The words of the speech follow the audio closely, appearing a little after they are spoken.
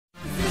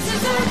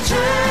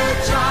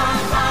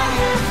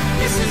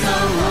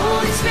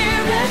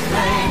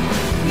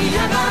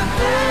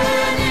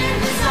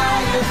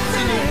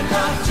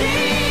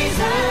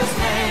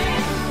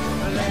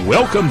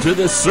Welcome to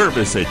this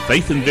service at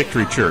Faith and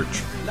Victory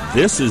Church.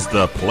 This is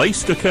the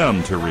place to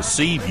come to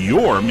receive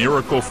your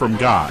miracle from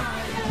God.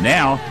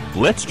 Now,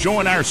 let's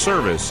join our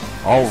service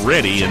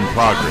already in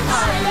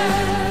progress.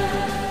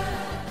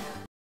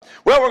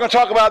 Well, we're going to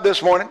talk about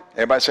this morning.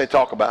 Everybody say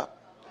talk about.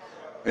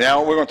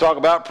 Now, we're going to talk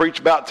about, preach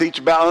about, teach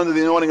about under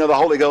the anointing of the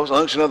Holy Ghost,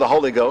 unction of the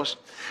Holy Ghost.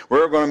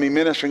 We're going to be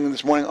ministering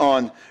this morning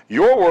on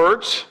your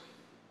words,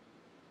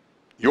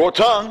 your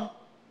tongue,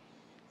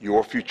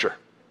 your future.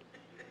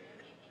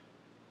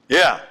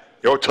 Yeah,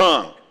 your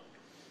tongue.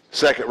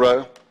 Second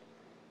row.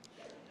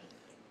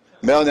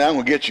 Mel, now I'm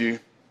going to get you.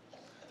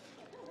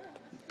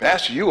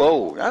 Pastor, you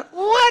old.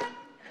 What?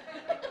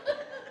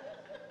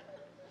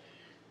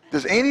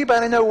 Does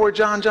anybody know where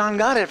John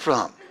got it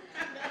from?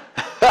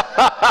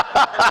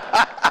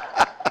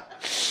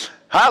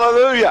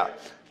 Hallelujah.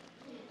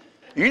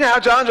 You know how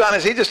John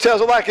is. He just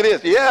tells it like it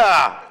is.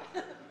 Yeah.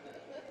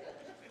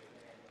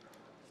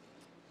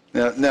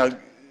 Now,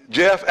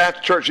 Jeff, after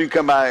church, you can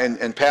come by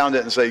and pound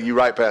it and say, you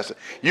right, Pastor.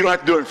 You don't have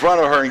to do it in front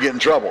of her and get in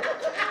trouble.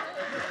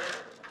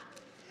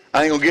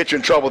 I ain't going to get you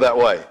in trouble that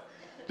way.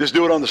 Just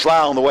do it on the sly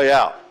on the way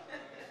out.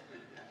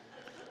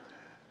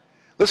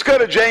 Let's go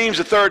to James,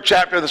 the 3rd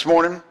chapter this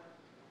morning.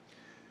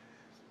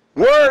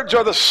 Words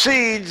are the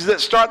seeds that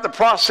start the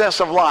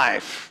process of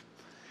life.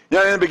 You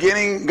know, in the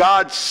beginning,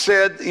 God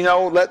said,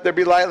 let there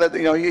be light.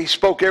 He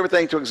spoke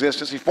everything to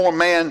existence. He formed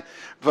man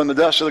from the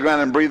dust of the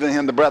ground and breathed in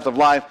him the breath of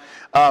life.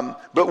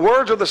 But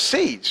words are the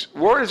seeds.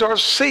 Words are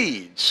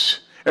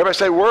seeds. Everybody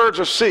say words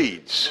are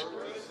seeds.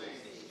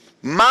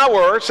 My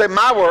words, say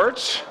my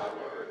words.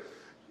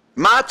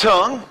 My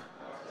tongue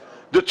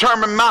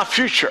determine my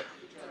future.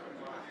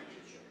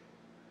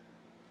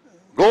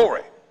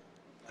 Glory.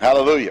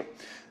 Hallelujah.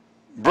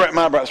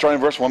 Starting in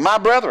verse 1. My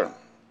brethren,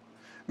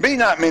 be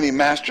not many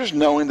masters,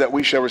 knowing that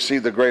we shall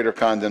receive the greater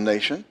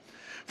condemnation.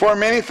 For in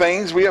many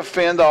things we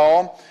offend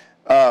all.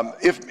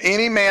 If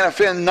any man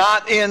offend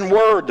not in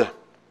word,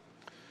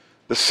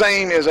 the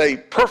same is a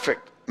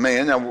perfect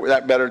man, now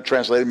that better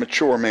translated,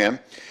 mature man,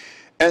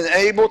 and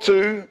able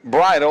to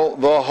bridle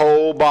the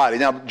whole body.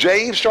 Now,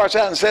 James starts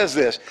out and says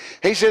this.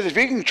 He says, if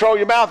you can control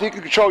your mouth, you can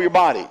control your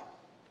body.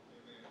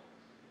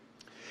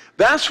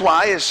 That's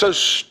why it's so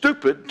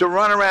stupid to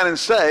run around and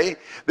say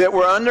that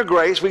we're under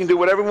grace, we can do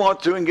whatever we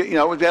want to, and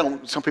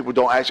get, some people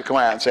don't actually come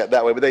out and say it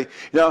that way, but it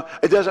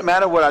doesn't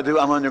matter what I do,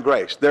 I'm under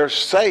grace. They're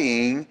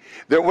saying,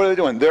 what are they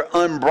doing? They're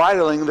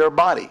unbridling their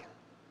body.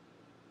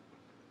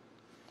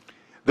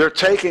 They're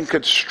taking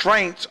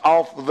constraints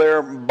off of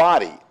their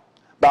body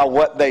by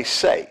what they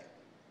say.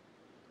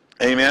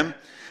 Amen?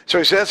 So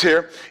he says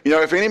here,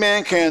 if any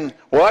man can,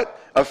 what?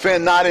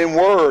 Offend not in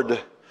word.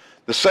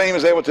 The same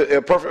is able to,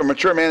 a perfect,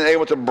 mature man,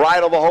 able to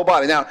bridle the whole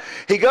body. Now,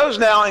 he goes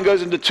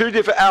into two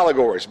different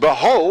allegories.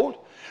 Behold,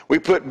 we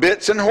put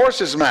bits in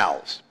horses'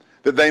 mouths,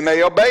 that they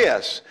may obey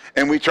us,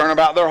 and we turn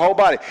about their whole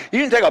body. You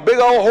can take a big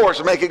old horse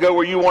and make it go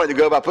where you want it to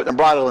go by putting a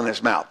bridle in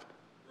its mouth.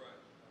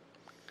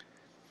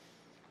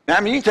 Now,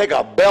 you can take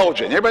a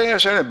Belgian. Everybody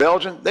understand a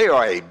Belgian? They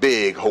are a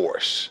big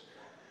horse.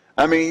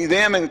 Them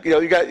and,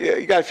 you got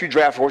a few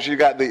draft horses. You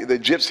got the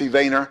Gypsy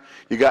Vayner.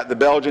 You got the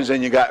Belgians,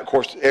 and you got, of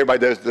course, everybody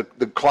does the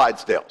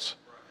Clydesdales.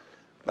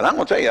 But I'm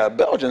going to tell you, a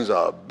Belgian's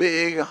a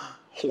big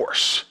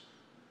horse.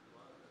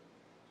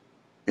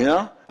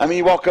 You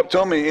walk up to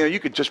them, and you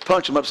could just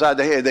punch them upside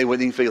the head. They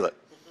wouldn't even feel it.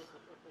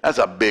 That's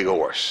a big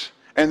horse.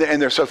 And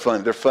they're so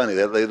funny. They're funny.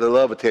 They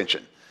love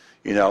attention.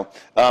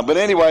 But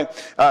anyway,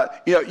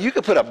 you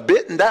could put a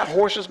bit in that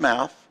horse's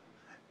mouth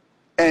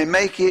and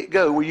make it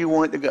go where you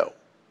want it to go.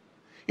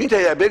 You can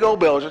take that big old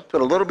Belgian,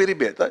 put a little bitty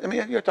bit.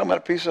 You're talking about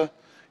a piece of,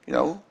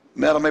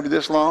 metal maybe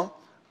this long,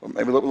 or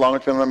maybe a little longer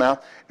depending on their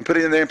mouth, and put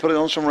it in there and put it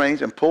on some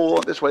reins and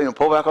pull this way and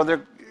pull back on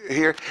their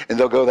here, and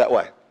they'll go that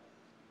way.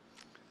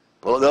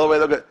 Pull it the other way,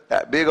 they'll go.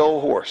 That big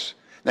old horse.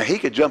 Now, he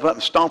could jump up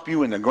and stomp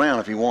you in the ground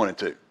if he wanted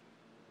to.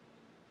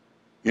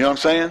 You know what I'm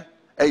saying?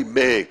 Hey,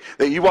 big.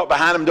 You walk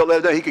behind him, don't let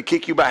it down, he could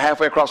kick you about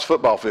halfway across the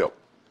football field.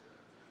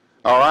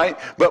 All right?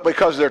 But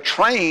because they're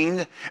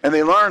trained and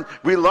we've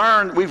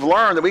learned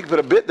that we can put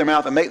a bit in their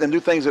mouth and make them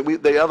do things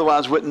that they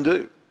otherwise wouldn't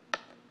do.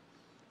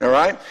 All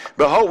right?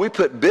 Behold, we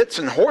put bits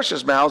in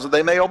horses' mouths that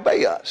they may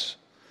obey us.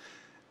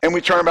 And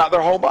we turn about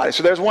their whole body.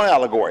 So there's one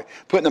allegory.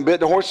 Putting a bit in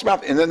the horse's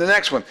mouth. And then the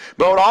next one.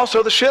 Behold,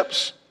 also the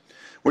ships,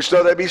 which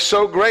though they be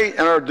so great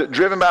and are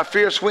driven by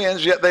fierce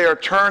winds, yet they are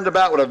turned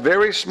about with a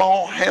very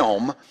small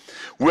helm,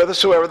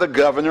 whithersoever the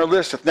governor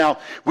listeth. Now,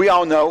 we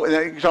all know, and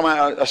you're talking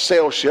about a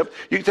sail ship,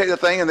 you can take the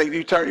thing and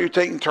you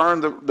take and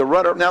turn the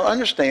rudder. Now,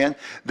 understand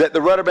that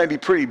the rudder may be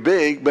pretty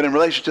big, but in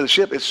relation to the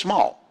ship, it's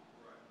small.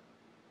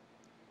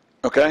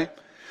 Okay?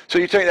 So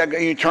you take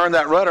that, you turn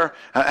that rudder.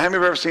 Have you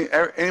ever seen,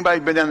 anybody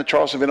been down to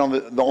Charleston, been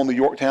on the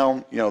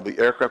Yorktown, the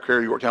aircraft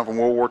carrier Yorktown from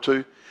World War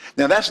II?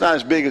 Now, that's not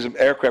as big as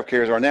aircraft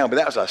carriers are now, but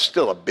that was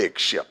still a big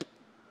ship.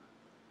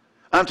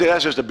 I'm telling you,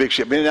 that's just a big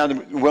ship. Been down to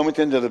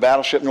Wilmington to the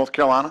battleship, North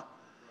Carolina.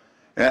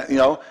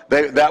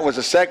 That was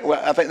the second.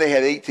 Well, I think they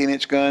had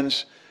 18-inch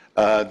guns.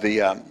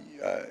 The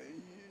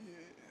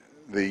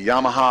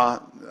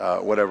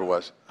Yamaha, whatever it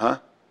was, huh?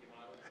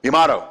 The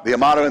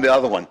Yamato and the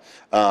other one,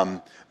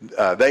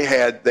 they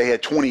had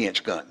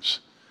 20-inch guns,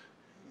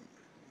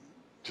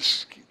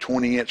 just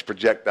 20-inch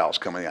projectiles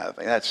coming out of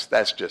the thing.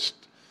 That's just.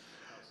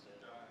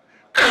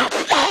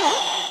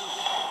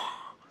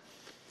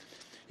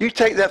 You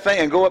take that thing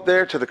and go up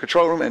there to the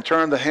control room and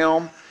turn the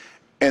helm,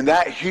 and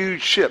that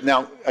huge ship.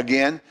 Now,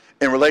 again,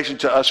 in relation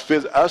to us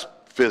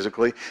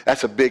physically,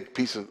 that's a big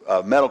piece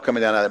of metal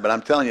coming down out of it. But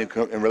I'm telling you,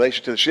 in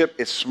relation to the ship,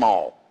 it's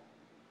small.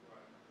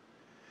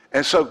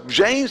 And so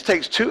James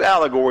takes two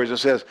allegories and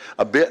says,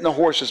 a bit in the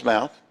horse's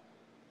mouth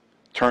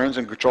turns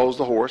and controls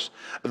the horse.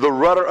 The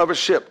rudder of a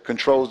ship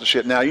controls the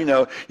ship. Now, you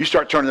know, you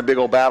start turning a big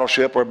old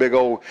battleship or a big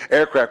old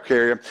aircraft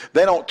carrier,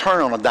 they don't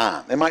turn on a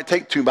dime. It might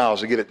take 2 miles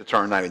to get it to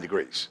turn 90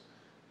 degrees.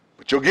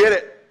 But you'll get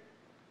it.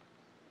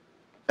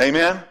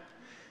 Amen?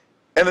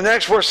 And the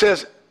next verse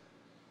says,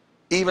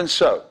 even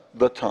so,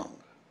 the tongue.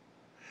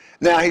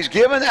 Now, he's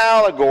given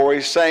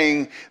allegories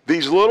saying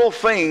these little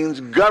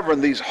things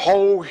govern these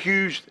whole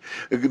huge,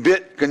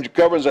 bit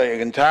governs an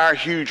entire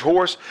huge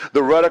horse.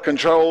 The rudder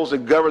controls,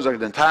 it governs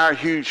an entire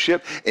huge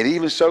ship. And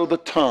even so, the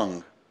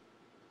tongue.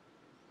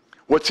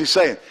 What's he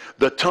saying?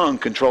 The tongue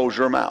controls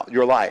your mouth,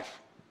 your life.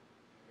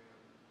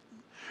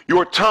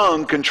 Your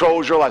tongue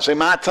controls your life. Say,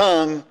 my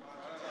tongue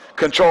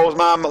controls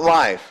my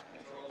life.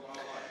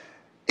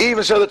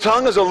 Even so, the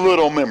tongue is a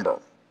little member,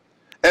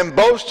 and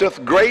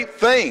boasteth great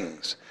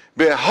things.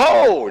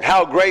 Behold,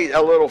 how great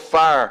a little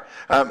fire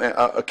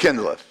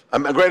kindleth.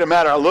 A greater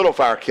matter, a little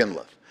fire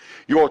kindleth.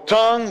 Your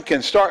tongue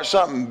can start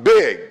something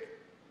big.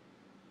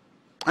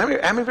 How many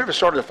of you ever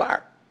started a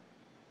fire?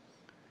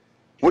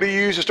 What do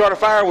you use to start a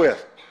fire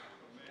with?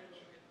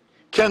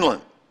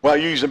 Kindling. Well,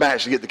 you use a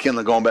match to get the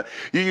kindling going, but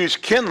you use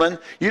kindling.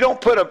 You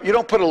don't put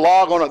a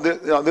log on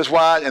it this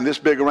wide and this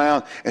big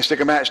around and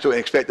stick a match to it and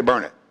expect to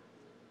burn it.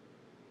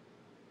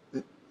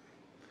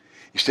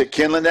 You stick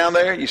kindling down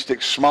there, you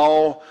stick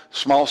small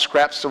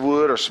scraps of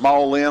wood or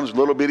small limbs,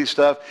 little bitty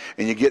stuff,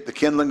 and you get the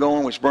kindling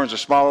going, which burns the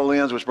smaller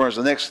limbs, which burns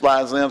the next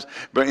slide's limbs,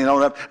 but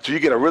so you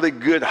get a really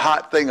good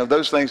hot thing of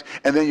those things,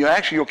 and then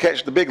you'll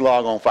catch the big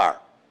log on fire.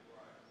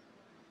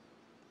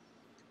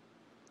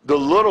 The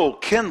little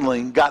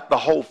kindling got the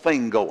whole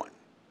thing going.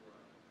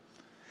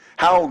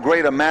 How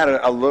great a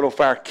matter a little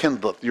fire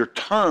kindleth. Your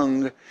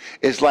tongue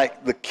is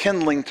like the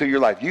kindling to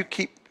your life. You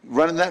keep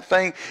running that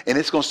thing, and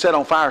it's going to set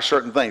on fire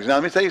certain things. Now,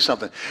 let me tell you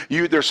something.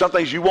 There's some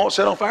things you won't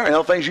set on fire, and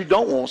other things you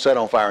don't want set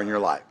on fire in your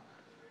life.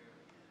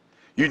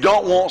 You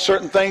don't want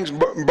certain things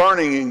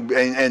burning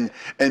and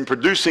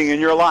producing in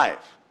your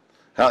life.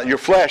 Your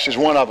flesh is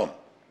one of them.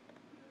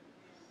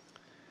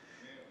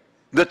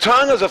 The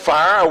tongue is a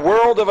fire, a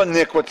world of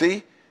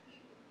iniquity.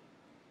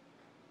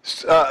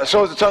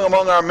 So is the tongue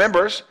among our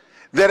members,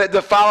 that it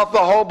defileth the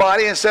whole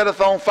body and setteth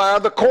on fire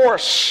the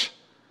course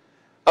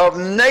of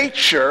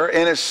nature,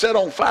 and is set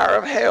on fire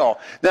of hell.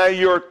 Now,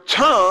 your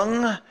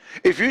tongue,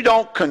 if you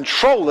don't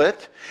control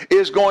it,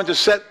 is going to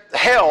set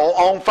hell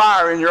on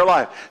fire in your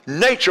life.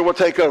 Nature will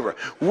take over.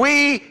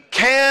 We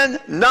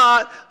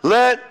cannot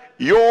let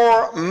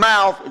your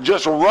mouth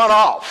just run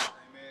off.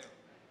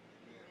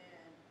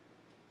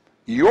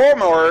 Your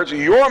words,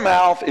 your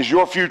mouth is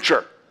your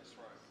future.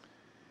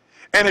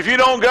 And if you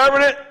don't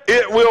govern it,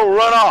 it will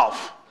run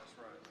off.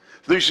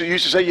 They used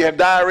to say you have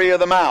diarrhea of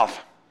the mouth.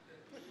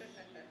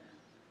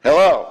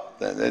 Hello.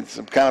 It's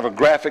kind of a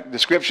graphic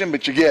description,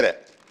 but you get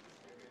it.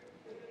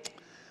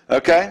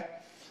 Okay?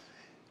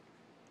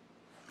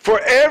 For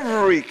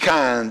every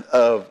kind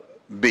of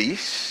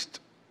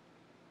beast,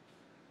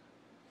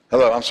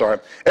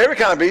 every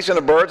kind of beast and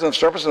the birds and the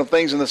serpents and the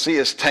things in the sea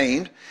is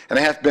tamed, and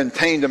it hath been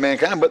tamed of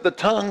mankind, but the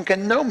tongue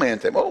can no man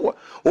tame. What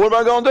am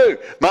I going to do?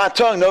 My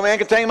tongue, no man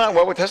can tame mine.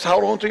 Well, just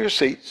hold on to your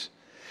seats.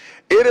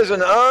 It is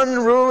an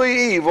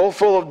unruly evil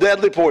full of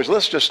deadly poison.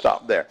 Let's just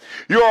stop there.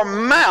 Your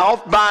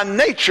mouth by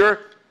nature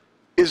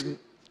is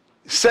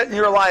setting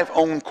your life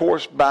on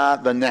course by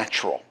the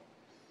natural.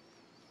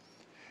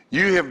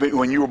 You have been,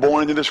 when you were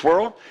born into this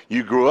world,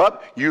 you grew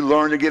up, you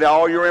learned to get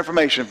all your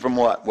information from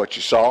what? What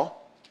you saw,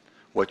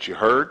 what you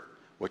heard,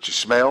 what you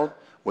smelled,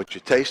 what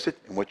you tasted,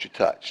 and what you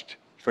touched.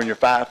 From your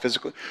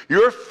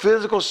your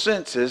physical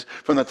senses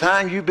from the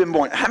time you've been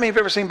born. How many have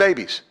ever seen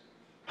babies?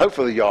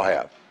 Hopefully y'all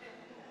have.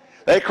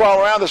 They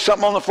crawl around, there's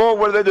something on the floor,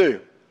 what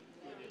do?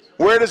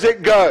 Where does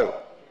it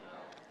go?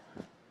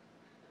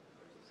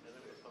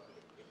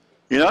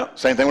 You know,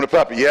 same thing with a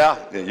puppy. Yeah,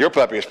 your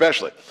puppy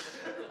especially.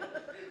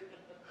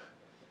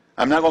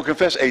 I'm not going to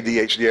confess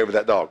ADHD over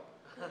that dog.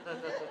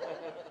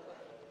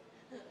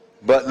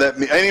 But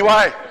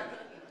anyway,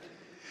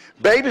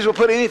 babies will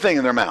put anything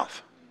in their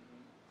mouth.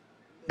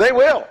 They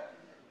will.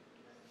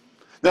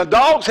 Now,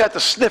 dogs have to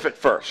sniff it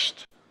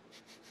first.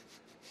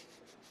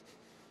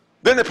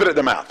 Then they put it in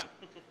their mouth.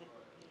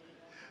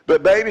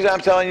 But babies,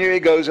 I'm telling you,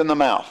 it goes in the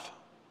mouth,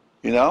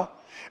 you know.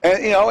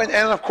 And, you know, and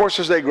of course,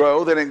 as they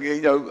grow, then,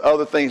 you know,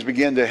 other things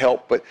begin to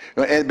help. But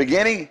in the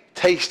beginning,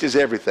 taste is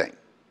everything.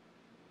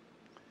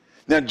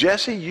 Now,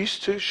 Jessie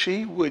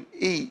she would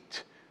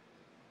eat.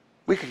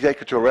 We could take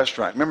her to a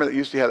restaurant. Remember that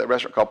used to have that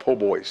restaurant called Po'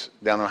 Boys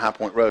down on High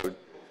Point Road?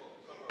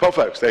 Po'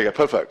 Folks, there you go,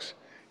 Po' Folks.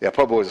 Yeah,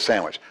 po' boy is a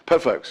sandwich. Po'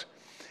 folks.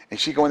 And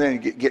she'd go in there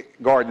and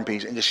get garden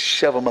peas and just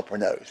shove them up her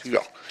nose.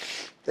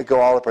 They go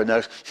all up her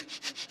nose.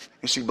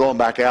 And she'd blow them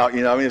back out.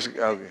 You know, I mean,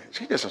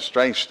 she did some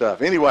strange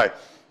stuff. Anyway.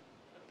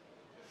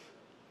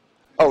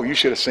 Oh, you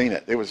should have seen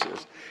it.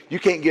 You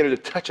can't get her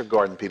to touch a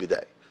garden pea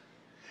today.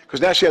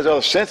 Because now she has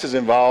other senses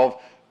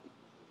involved.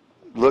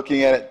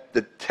 Looking at it,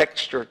 the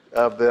texture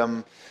of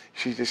them.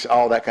 She's just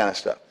all that kind of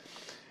stuff.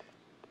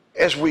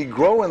 As we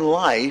grow in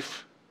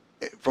life,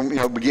 from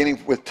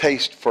beginning with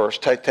taste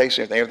first,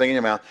 tasting everything in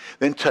your mouth,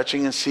 then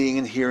touching and seeing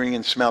and hearing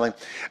and smelling.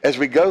 As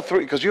we go through,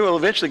 because you will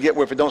eventually get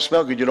where if it don't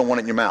smell good, you don't want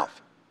it in your mouth.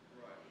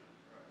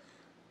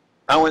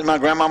 I went to my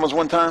grandmama's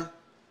one time,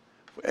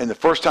 and the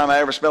first time I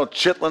ever smelled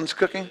chitlins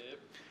cooking,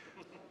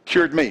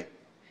 cured me.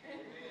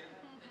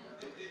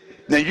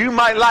 Now you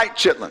might like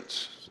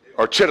chitlins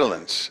or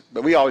chitterlings,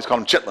 but we always call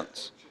them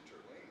chitlins.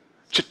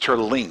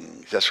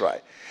 Chitterlings, that's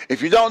right.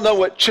 If you don't know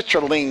what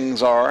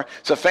chitterlings are,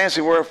 it's a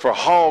fancy word for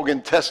hog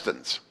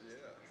intestines.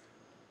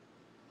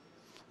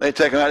 They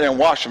take them out there and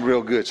wash them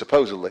real good,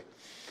 supposedly.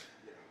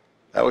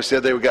 I always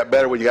said they got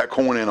better when you got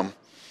corn in them.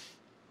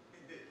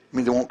 I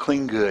mean, they won't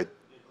clean good.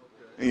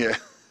 Yeah.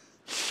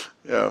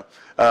 But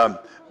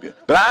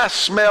I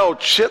smelled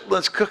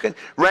chitlins cooking,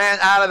 ran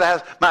out of the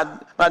house.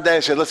 My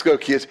dad said, let's go,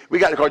 kids. We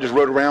got in the car, just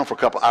rode around for a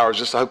couple hours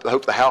just to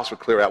hope the house would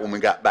clear out when we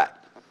got back.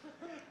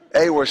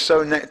 They were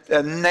so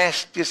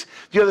nastiest.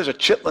 There's a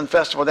chitlin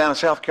festival down in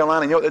South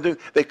Carolina. You know what they do?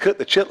 They cook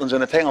the chitlins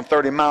in a town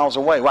 30 miles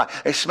away. Why?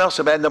 They smell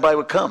so bad nobody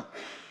would come.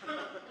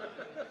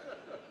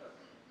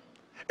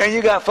 And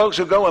you got folks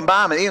who go and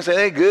buy them and eat and say,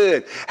 they're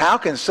good. How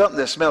can something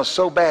that smells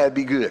so bad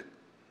be good?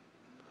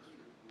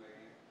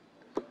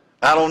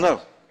 I don't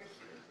know.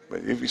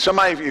 But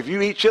if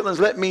you eat chitlins,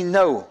 let me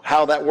know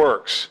how that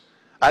works.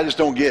 I just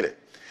don't get it.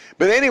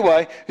 But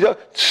anyway,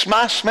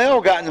 my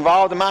smell got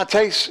involved in my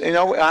taste, and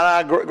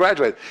I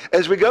graduated.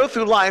 As we go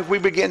through life, we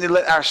begin to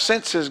let our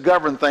senses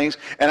govern things,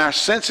 and our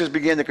senses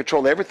begin to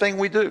control everything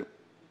we do.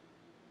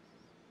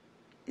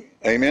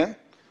 Amen?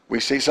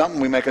 We see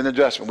something, we make an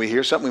adjustment. We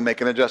hear something, we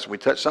make an adjustment. We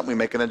touch something, we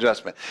make an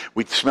adjustment.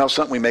 We smell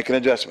something, we make an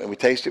adjustment. We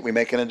taste it, we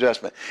make an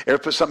adjustment. Ever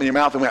put something in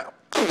your mouth and went,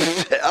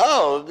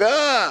 oh,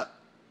 God.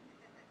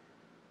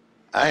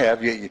 I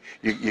have. You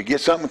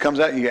get something that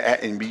comes out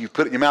and you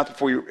put it in your mouth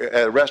before you're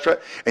at a restaurant,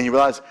 and you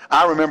realize,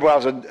 I remember when I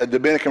was in the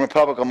Dominican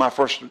Republic on my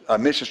first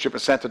mission trip in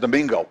Santo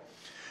Domingo.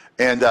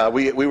 And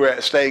we were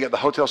staying at the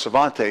Hotel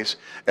Cervantes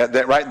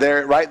right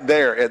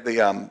there at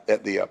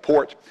the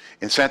port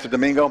in Santo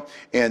Domingo.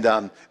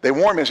 And they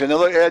warned me and said, "No,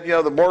 look, Ed,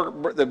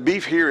 the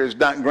beef here is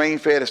not grain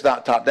fed, it's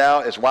not topped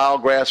out, it's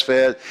wild grass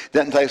fed,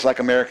 doesn't taste like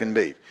American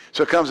beef."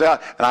 So it comes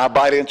out, and I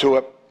bite into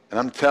it, and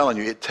I'm telling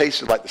you, it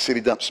tasted like the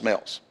city dump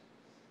smells.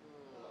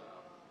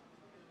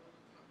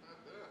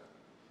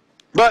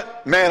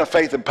 But man of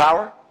faith and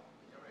power,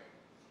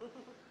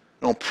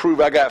 don't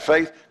prove I got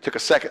faith. Took a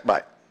second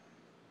bite.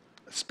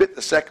 Spit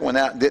the second one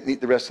out and didn't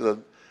eat the rest of the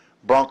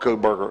Bronco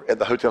burger at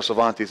the Hotel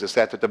Cervantes in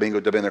Santo Domingo,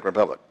 Dominican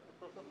Republic.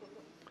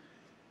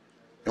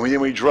 And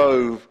then we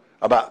drove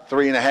about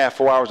 3.5,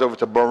 4 hours over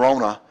to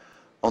Barona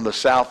on the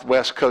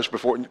southwest coast,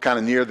 before kind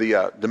of near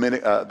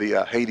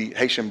the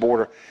Haitian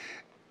border,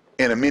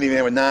 in a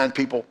minivan with 9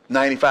 people,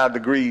 95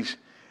 degrees.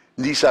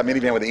 Nissan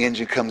minivan with the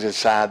engine comes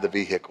inside the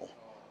vehicle.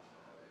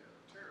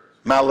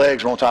 My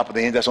legs were on top of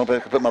the engine. That's the only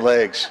place I could put my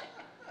legs.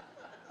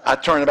 I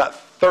turned about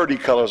 30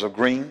 colors of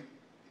green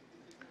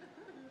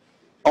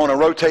on a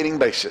rotating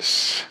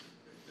basis.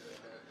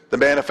 The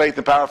man of faith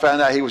and power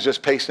found out he was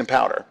just paste and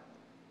powder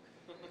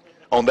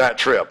on that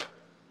trip.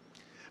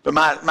 But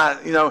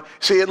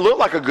see, it looked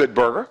like a good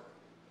burger.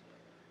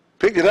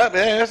 Picked it up,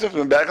 that's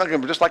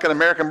just like an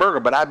American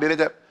burger, but I bit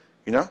it up,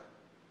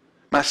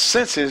 My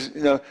senses,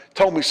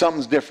 told me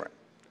something's different.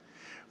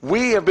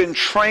 We have been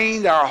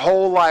trained our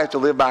whole life to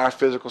live by our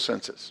physical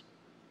senses.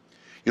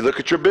 You look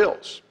at your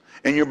bills,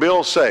 and your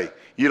bills say,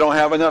 you don't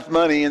have enough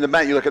money in the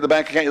bank. You look at the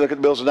bank account, you look at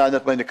the bills, there's not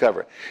enough money to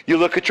cover it. You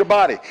look at your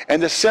body,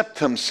 and the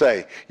symptoms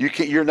say,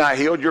 you're not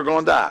healed, you're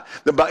going to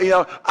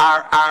die.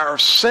 Our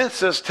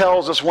senses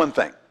tells us one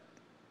thing.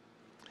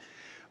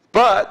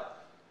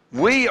 But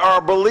we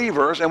are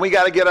believers, and we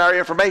got to get our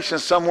information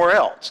somewhere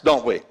else,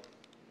 don't we?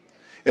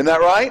 Isn't that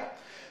right?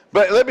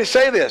 But let me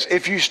say this.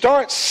 If you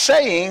start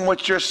saying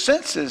what your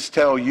senses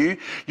tell you,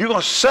 you're going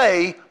to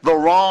say the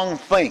wrong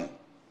thing.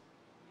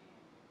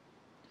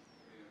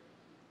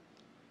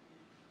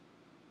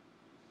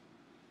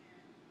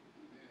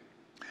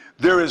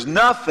 There is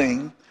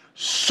nothing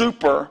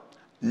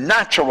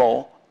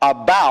supernatural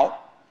about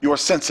your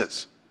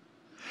senses.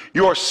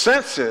 Your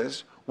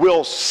senses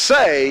will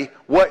say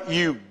what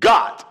you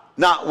got,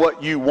 not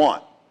what you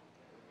want.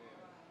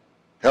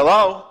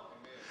 Hello?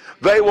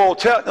 They will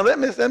tell. Now let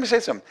me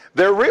say something.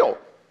 They're real.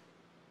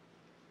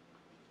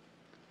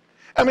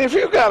 I mean, if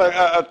you've got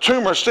a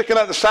tumor sticking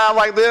out the side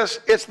like this,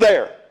 it's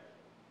there.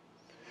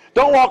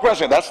 Don't walk around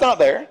saying, that's not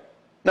there.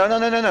 No.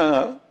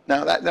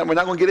 Now, we're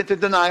not going to get into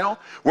denial.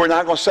 We're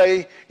not going to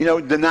say,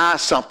 deny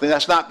something.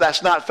 That's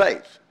not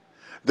faith.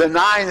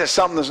 Denying that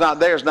something that's not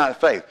there is not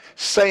faith.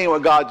 Saying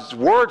what God's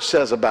word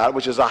says about it,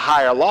 which is a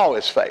higher law,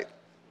 is faith.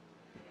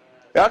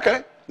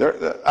 Okay.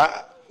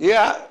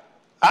 Yeah,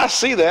 I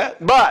see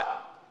that. But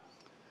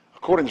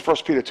according to 1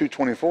 Peter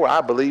 2:24, I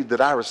believe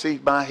that I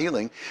received my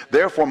healing.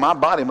 Therefore, my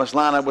body must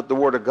line up with the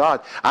word of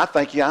God. I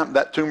think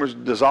that tumor's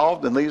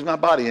dissolved and leaves my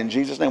body in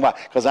Jesus' name. Why?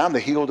 Because I'm the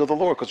healed of the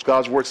Lord, because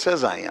God's word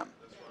says I am.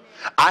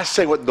 I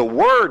say what the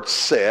word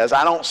says.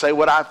 I don't say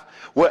I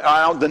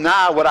don't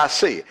deny what I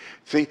see.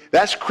 See,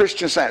 that's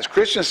Christian Science.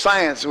 Christian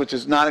Science, which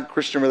is not a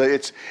Christian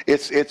religion,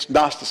 it's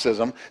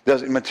Gnosticism.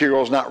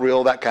 Material is not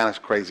real, that kind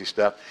of crazy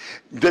stuff.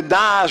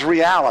 Denies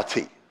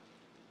reality.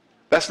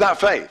 That's not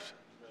faith.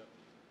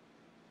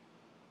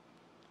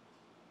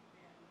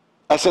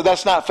 I said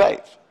that's not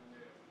faith.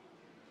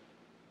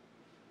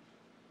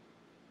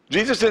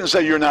 Jesus didn't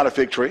say you're not a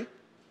fig tree.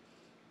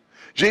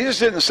 Jesus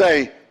didn't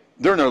say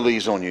there are no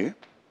leaves on you.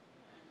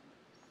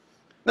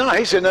 No,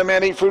 he said no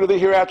man eat fruit of the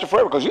hereafter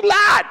forever, because you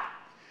lied.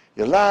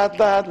 You lied.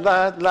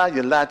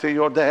 You lied to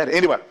your dad.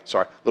 Anyway,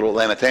 sorry, little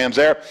Atlanta Tams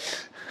there.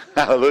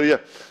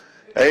 Hallelujah.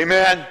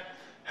 Amen.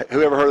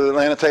 Whoever heard of the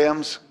Atlanta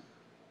Tams?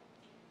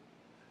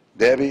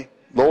 Debbie?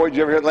 Lloyd,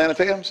 you ever hear of Atlanta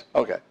Tams?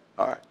 Okay,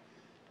 all right.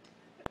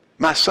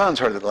 My son's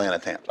heard of the Atlanta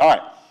Tams. All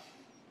right.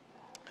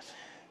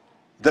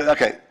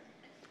 Okay,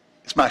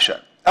 it's my show.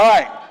 All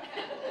right.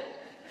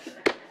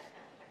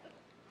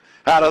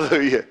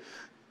 Hallelujah.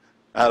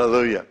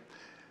 Hallelujah.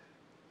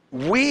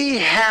 We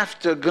have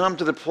to come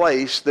to the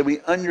place that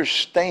we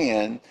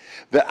understand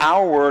that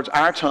our words,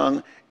 our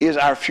tongue, is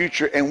our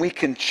future, and we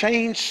can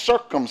change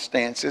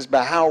circumstances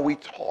by how we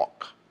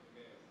talk.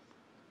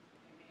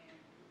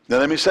 Now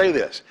let me say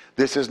this.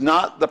 This is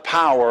not the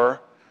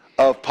power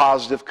of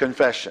positive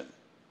confession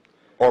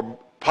or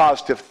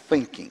positive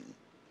thinking.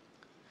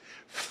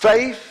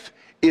 Faith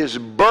is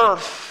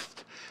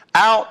birthed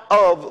out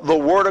of the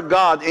Word of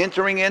God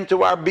entering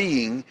into our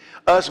being,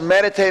 us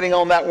meditating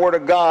on that Word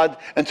of God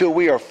until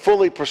we are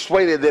fully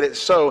persuaded that it's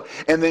so,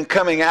 and then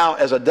coming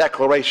out as a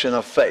declaration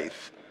of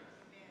faith.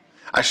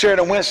 I shared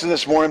in Winston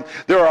this morning,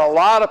 there are a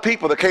lot of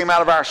people that came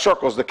out of our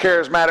circles, the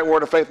charismatic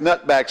Word of Faith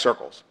nutbag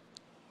circles.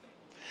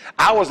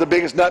 I was the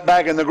biggest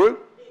nutbag in the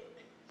group.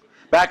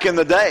 Back in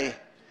the day,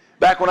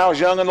 back when I was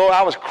young and low,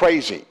 I was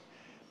crazy.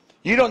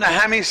 You don't know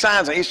how many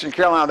signs in Eastern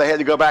Carolina they had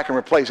to go back and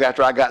replace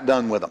after I got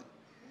done with them.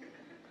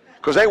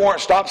 Because they weren't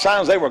stop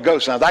signs, they were go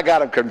signs. I got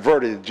them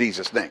converted in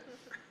Jesus' name.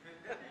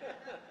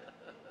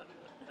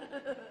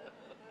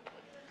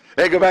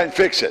 They go back and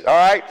fix it, all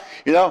right?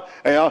 You know,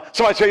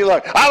 somebody tell you,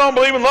 look, I don't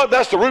believe in love,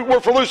 that's the root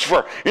word for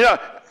Lucifer. You know,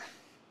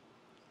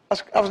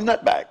 I was a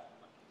nutbag.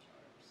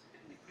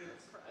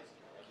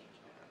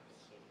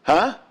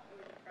 Huh?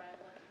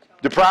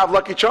 Deprived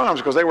lucky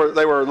charms, because they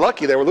were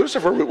lucky. They were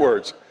Lucifer root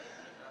words.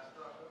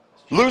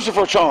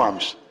 Lucifer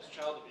charms.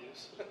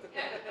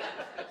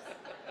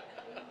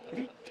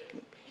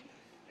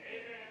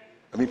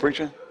 Of me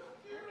preaching?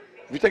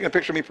 Have you taken a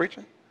picture of me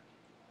preaching?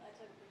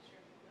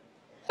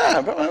 I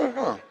took a picture of you.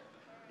 Come on.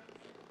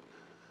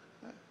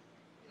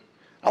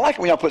 I like it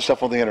when y'all put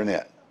stuff on the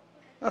internet.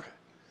 Okay.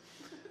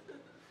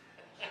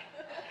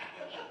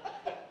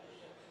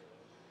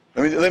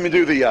 Let me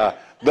do the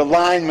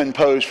lineman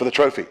pose for the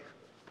trophy.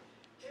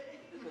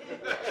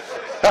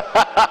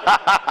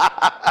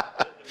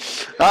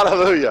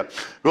 Hallelujah.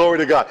 Glory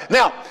to God.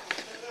 Now,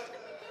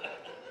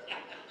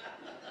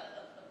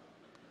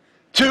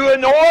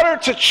 in order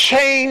to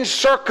change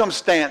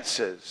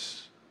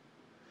circumstances,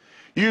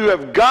 you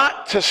have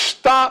got to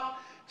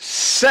stop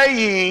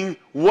saying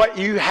what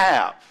you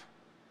have.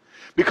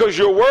 Because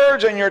your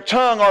words and your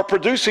tongue are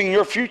producing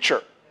your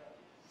future.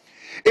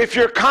 If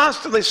you're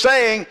constantly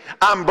saying,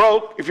 I'm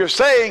broke, if you're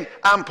saying,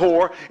 I'm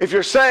poor, if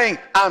you're saying,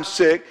 I'm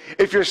sick,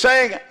 if you're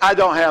saying, I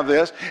don't have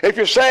this, if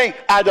you're saying,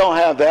 I don't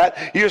have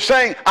that, you're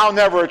saying, I'll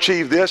never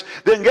achieve this,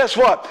 then guess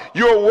what?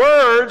 Your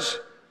words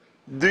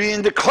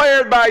being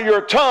declared by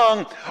your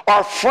tongue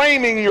are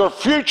framing your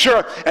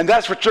future, and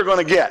that's what you're going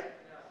to get.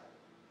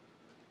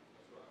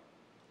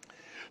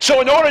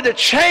 So in order to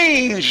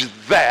change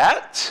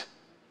that,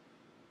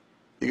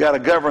 you got to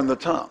govern the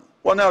tongue.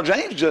 Well, now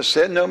James just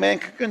said no man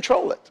can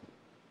control it.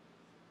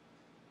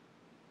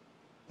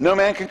 No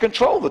man can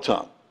control the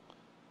tongue.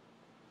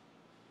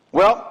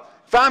 Well,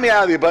 find me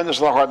out of the abundance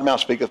of the heart the mouth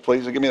speaketh,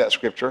 please. Give me that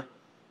scripture.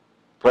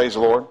 Praise the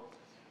Lord.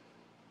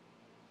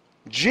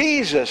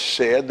 Jesus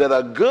said that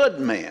a good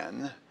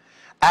man,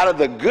 out of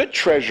the good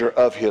treasure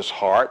of his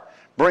heart,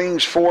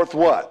 brings forth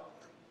what?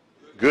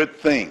 Good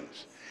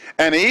things.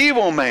 An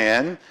evil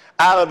man,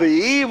 out of the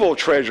evil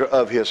treasure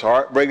of his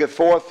heart, bringeth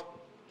forth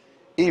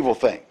evil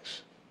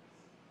things.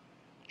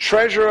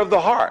 Treasure of the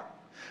heart.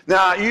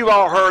 Now, you've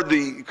all heard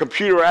the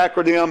computer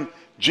acronym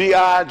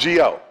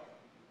GIGO.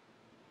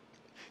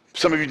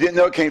 Some of you didn't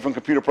know it came from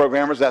computer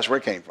programmers. That's where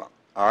it came from.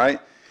 All right?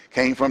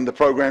 Came from the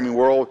programming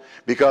world,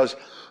 because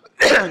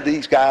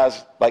these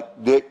guys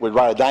like Dick would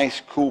write a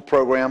nice, cool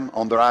program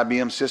on their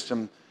IBM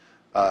system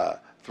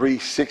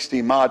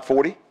 360 Mod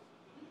 40.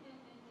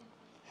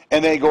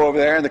 And they go over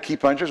there, and the key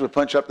punchers would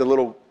punch up the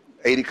little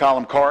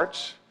 80-column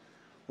cards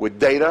with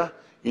data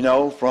you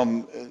know,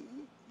 from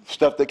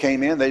stuff that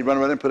came in. They'd run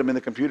around and put them in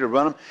the computer,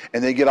 run them,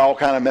 and they get all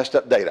kind of messed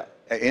up data,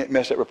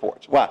 messed up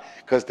reports. Why?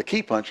 Because the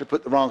key puncher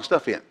put the wrong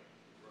stuff in.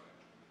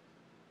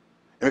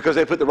 And because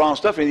they put the wrong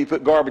stuff in, you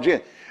put garbage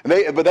in.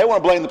 But they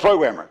want to blame the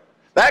programmer.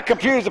 That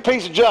computer's a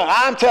piece of junk.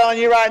 I'm telling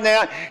you right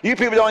now, you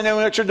people don't know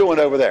what you're doing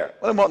over there.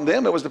 Well, it wasn't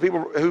them. It was the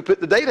people who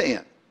put the data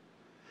in.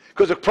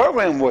 Because the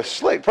program was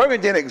slick. The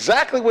program did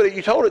exactly what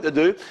you told it to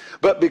do,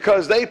 but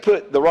because they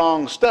put the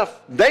wrong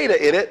stuff,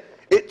 data in it,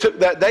 it took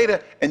that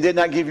data and did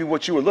not give you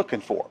what you were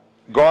looking for.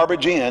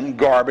 Garbage in,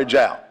 garbage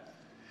out.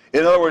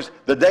 In other words,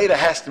 the data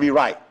has to be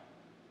right.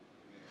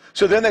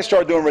 So then they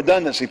started doing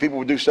redundancy. People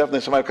would do stuff, and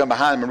then somebody would come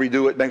behind them and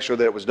redo it, make sure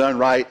that it was done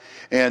right.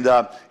 And,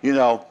 you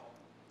know,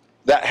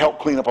 that helped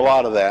clean up a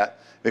lot of that,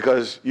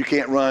 because you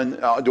can't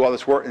do all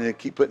this work and then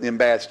keep putting in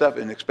bad stuff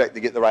and expect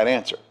to get the right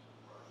answer.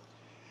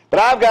 But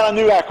I've got a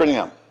new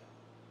acronym.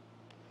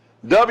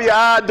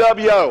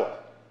 WIWO.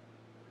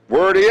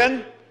 Word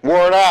in,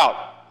 word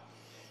out.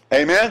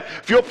 Amen?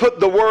 If you'll put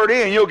the word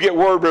in, you'll get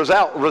word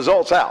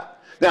results out.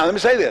 Now, let me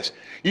say this.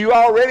 You've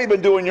already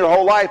been doing your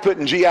whole life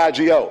putting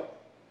GIGO.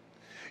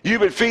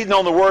 You've been feeding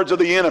on the words of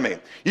the enemy.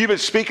 You've been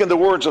speaking the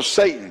words of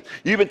Satan.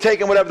 You've been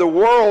taking whatever the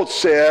world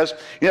says.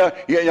 And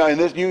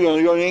this, you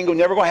ain't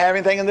never going to have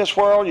anything in this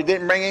world. You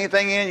didn't bring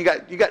anything in.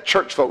 You got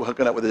church folk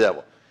hooking up with the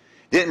devil.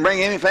 Didn't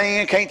bring anything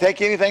in. Can't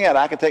take anything out.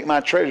 I can take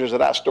my treasures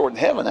that I stored in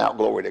heaven out.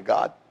 Glory to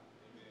God.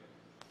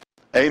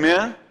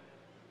 Amen.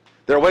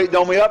 They're waiting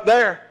on me up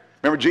there.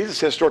 Remember, Jesus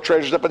says, store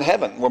treasures up in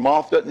heaven, where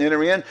moth doesn't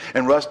enter in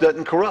and rust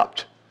doesn't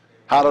corrupt.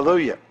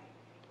 Hallelujah.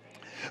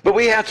 But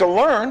we have to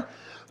learn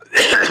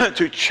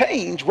to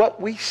change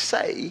what we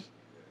say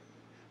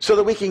so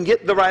that we can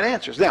get the right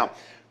answers. Now,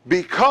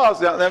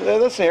 now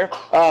listen here,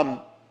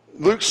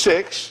 Luke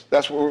 6,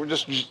 that's where we'll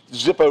just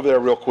zip over there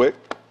real quick.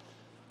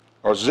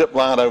 Or zip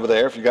line over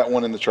there. If you got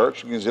one in the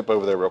church, you can zip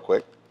over there real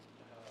quick.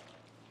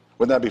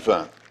 Wouldn't that be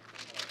fun?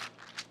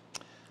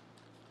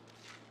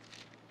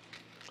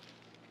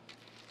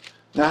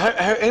 Now,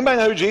 anybody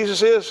know who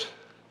Jesus is?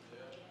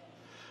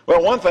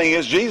 Well, one thing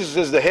is Jesus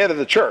is the head of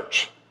the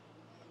church.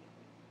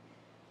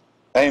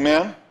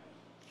 Amen.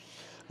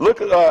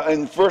 Look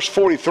in verse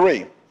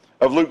 43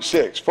 of Luke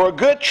 6. For a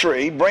good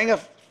tree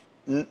bringeth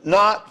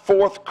not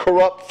forth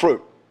corrupt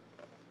fruit,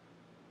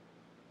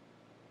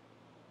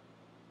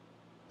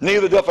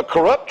 neither doth a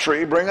corrupt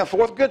tree bringeth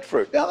forth good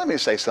fruit. Now let me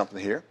say something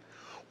here.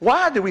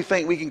 Why do we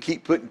think we can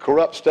keep putting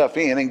corrupt stuff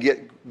in and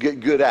get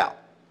good out?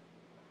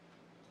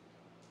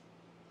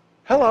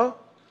 Hello?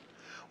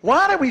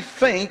 Why do we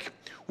think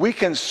we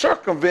can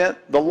circumvent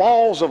the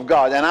laws of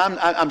God? And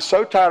I'm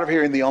so tired of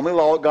hearing the only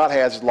law God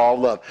has is the law of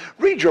love.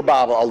 Read your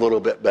Bible a little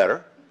bit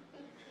better.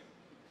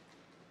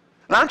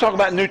 And I'm talking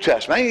about New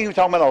Testament. I ain't even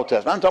talking about Old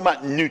Testament. I'm talking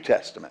about New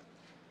Testament.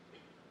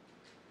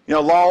 You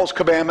know, laws,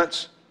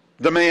 commandments,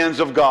 demands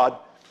of God.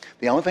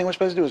 The only thing we're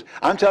supposed to do is,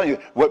 I'm telling you,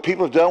 what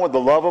people have done with the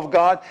love of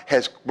God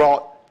has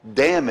brought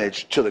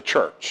damage to the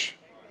church.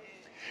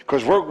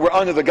 Because we're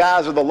under the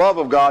guise of the love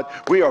of God,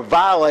 we are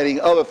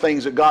violating other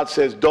things that God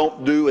says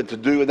don't do and to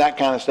do and that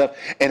kind of stuff.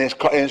 And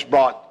it's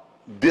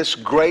brought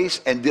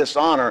disgrace and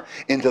dishonor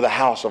into the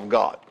house of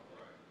God.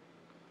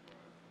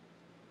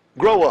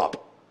 Grow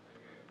up.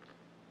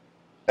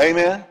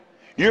 Amen?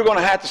 You're going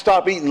to have to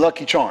stop eating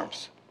Lucky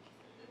Charms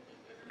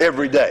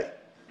every day.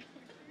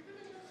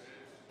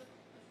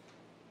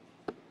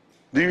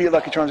 Do you eat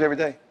Lucky Charms every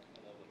day?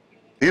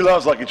 He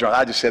loves Lucky Charms.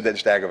 I just said that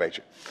just to aggravate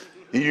you.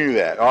 You knew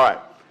that. All right.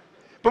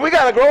 But we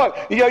got to grow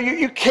up. You know,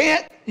 you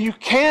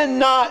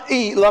cannot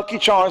eat Lucky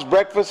Charms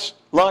breakfast,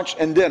 lunch,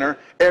 and dinner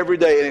every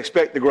day and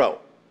expect to grow.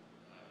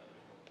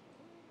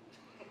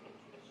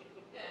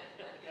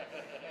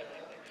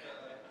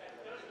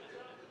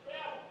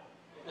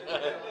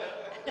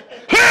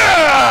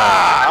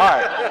 All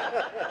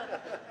right.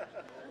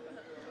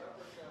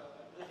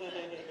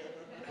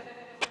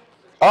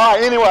 All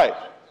right, anyway.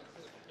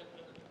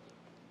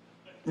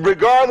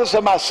 Regardless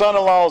of my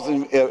son-in-law's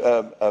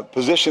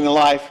position in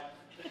life,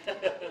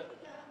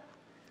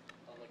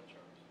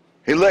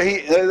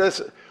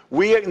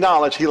 we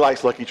acknowledge he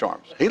likes Lucky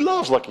Charms. He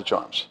loves Lucky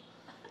Charms.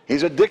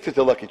 He's addicted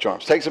to Lucky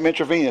Charms. Takes them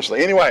intravenously.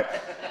 Anyway,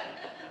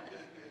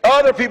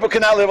 other people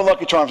cannot live on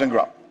Lucky Charms and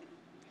grow.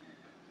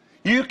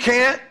 You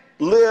can't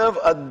live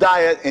a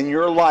diet in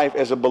your life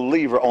as a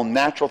believer on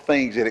natural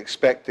things and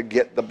expect to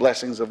get the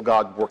blessings of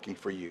God working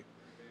for you.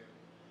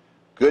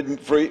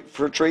 Good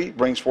fruit tree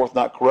brings forth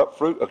not corrupt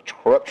fruit. A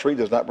corrupt tree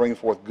does not bring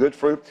forth good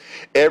fruit.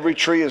 Every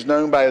tree is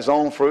known by his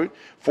own fruit.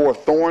 For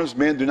thorns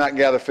men do not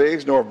gather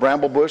figs, nor of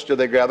bramble bush do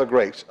they gather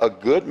grapes. A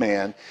good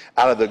man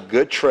out of the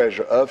good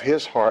treasure of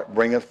his heart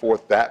bringeth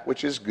forth that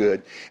which is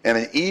good, and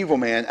an evil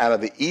man out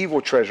of the evil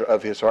treasure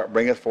of his heart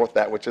bringeth forth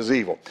that which is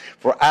evil.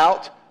 For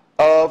out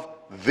of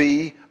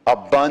the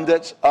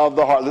abundance of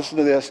the heart, listen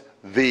to this,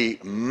 the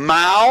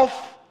mouth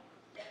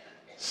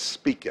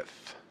speaketh.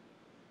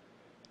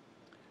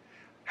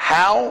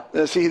 How?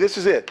 See, this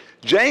is it.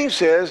 James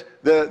says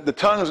the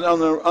tongue is an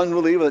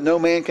unruly evil that no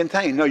man can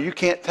tame. No, you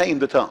can't tame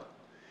the tongue.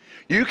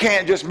 You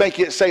can't just make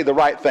it say the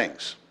right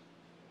things.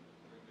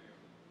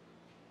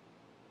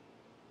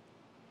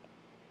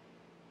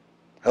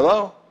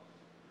 Hello?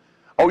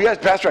 Oh, yes,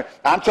 Pastor,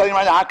 I'm telling you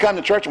right now, I come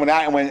to church,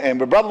 and when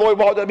Brother Lloyd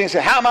walked up to me and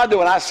said, how am I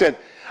doing? I said,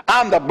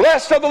 I'm the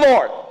blessed of the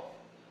Lord.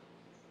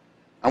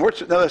 And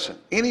now listen,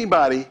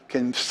 anybody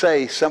can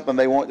say something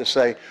they want to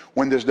say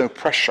when there's no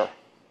pressure.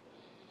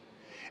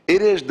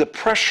 It is the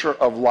pressure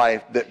of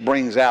life that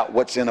brings out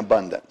what's in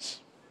abundance.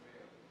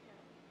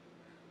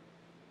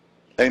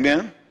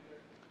 Amen?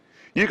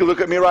 You can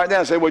look at me right now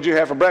and say, what'd you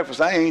have for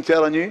breakfast? I ain't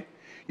telling you.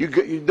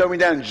 You throw me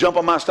down and jump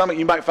on my stomach,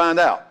 you might find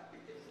out.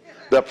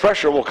 The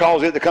pressure will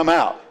cause it to come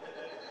out.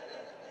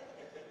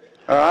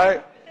 All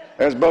right?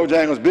 There's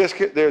Bojangles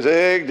biscuit, there's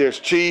egg, there's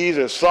cheese,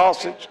 there's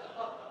sausage.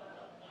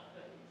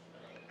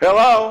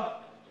 Hello?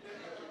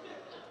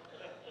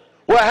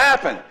 What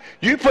happened?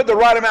 You put the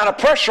right amount of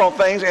pressure on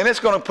things, and it's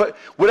going to put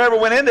whatever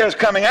went in there is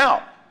coming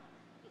out.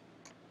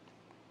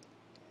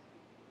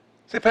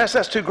 Say, Pastor,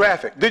 that's too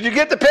graphic. Did you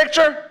get the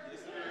picture?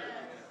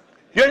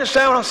 You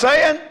understand what I'm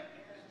saying?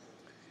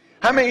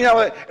 I mean,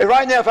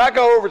 right now, if I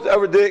go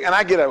over Dick and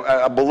I get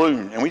a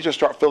balloon and we just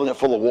start filling it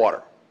full of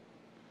water.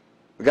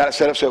 We got it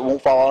set up so it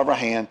won't fall out of our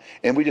hand,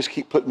 and we just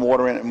keep putting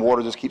water in it, and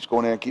water just keeps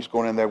going in and keeps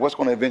going in there. What's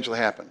going to eventually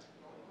happen?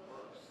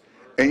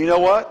 And you know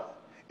what?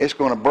 It's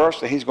going to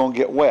burst, and he's going to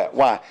get wet.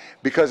 Why?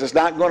 Because it's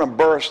not going to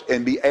burst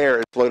and be air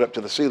and float up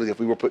to the ceiling if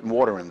we were putting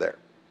water in there.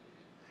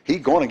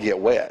 He's going to get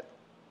wet.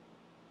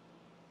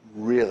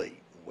 Really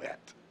wet.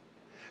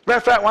 As a matter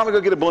of fact, why don't we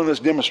go get a balloon? Let's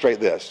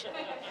demonstrate this.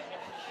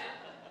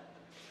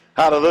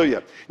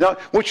 Hallelujah. Now,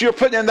 what you're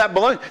putting in that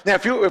balloon, now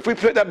if we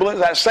put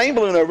that same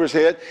balloon over his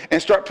head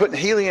and start putting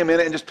helium in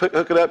it and just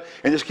hook it up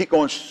and just keep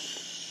going,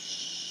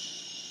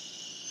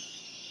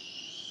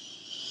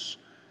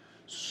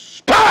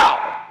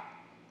 pow!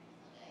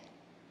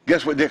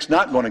 Guess what Dick's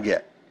not going to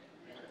get?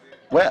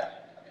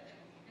 Wet.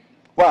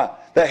 Why?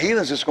 That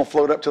helium's just going to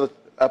float up to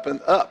up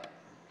and up.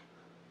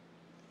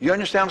 You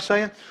understand what I'm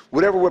saying?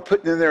 Whatever we're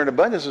putting in there in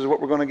abundance is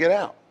what we're going to get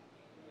out.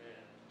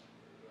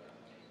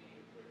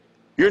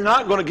 You're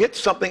not going to get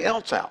something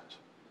else out.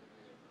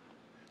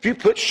 If you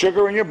put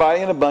sugar in your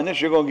body in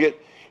abundance, you're going to get,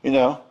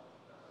 well,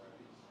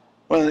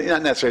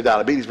 not necessarily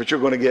diabetes, but you're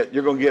going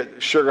to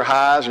get sugar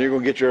highs, and you're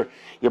going to get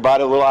your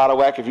body a little out of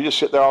whack if you just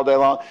sit there all day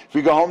long. If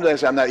you go home today and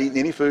say, I'm not eating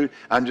any food,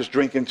 I'm just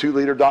drinking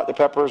 2-liter Dr.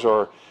 Peppers,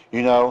 or,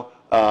 go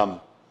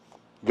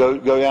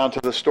down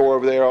to the store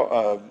over there,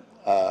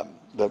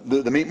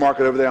 the meat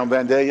market over there on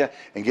Vandalia,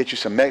 and get you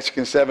some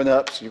Mexican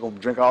 7-Ups. You're going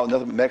to drink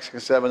nothing but Mexican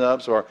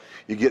 7-Ups, or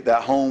you get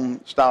that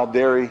home-style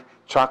dairy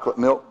chocolate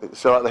milk that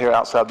sell out there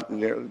outside.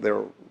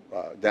 They're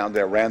down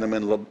there, Random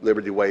and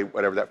Liberty Way,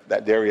 whatever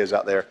that dairy is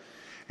out there,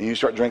 and you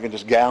start drinking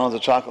just gallons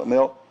of chocolate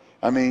milk.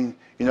 I mean,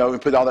 you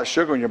put all that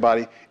sugar in your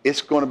body,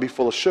 it's going to be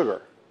full of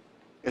sugar.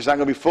 It's not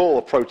going to be full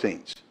of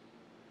proteins.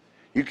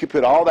 You can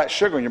put all that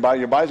sugar in your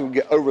body's going to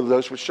get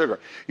overdosed with sugar.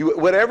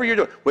 Whatever you're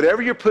doing,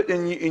 whatever you're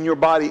putting in your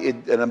body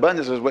in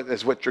abundance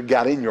is what you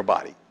got in your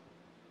body.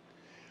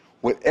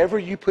 Whatever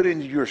you put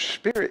into your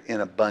spirit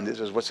in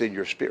abundance is what's in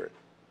your spirit.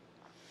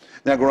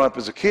 Now, growing up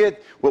as a kid,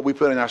 what we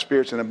put in our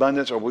spirits in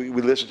abundance, or we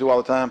listened to all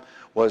the time,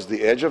 was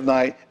The Edge of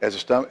Night,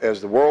 as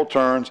the world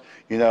turns,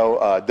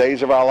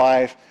 Days of Our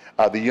Life,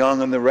 The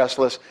Young and the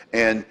Restless,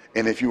 and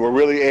if you were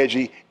really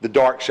edgy, The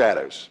Dark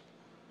Shadows.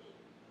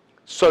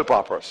 Soap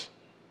operas.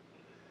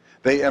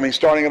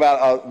 Starting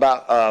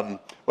about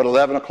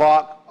 11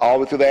 o'clock, all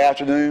the way through the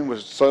afternoon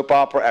was soap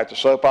opera after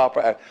soap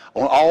opera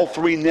on all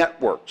 3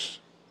 networks.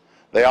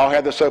 They all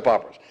had the soap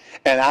operas.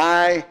 And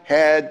I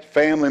had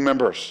family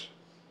members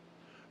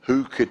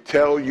who could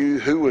tell you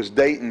who was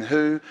dating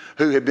who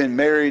had been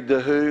married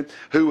to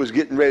who was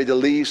getting ready to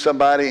leave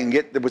somebody and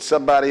get with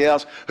somebody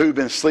else, who had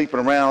been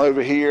sleeping around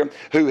over here,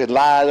 who had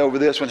lied over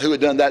this one, who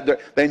had done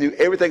that. They knew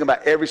everything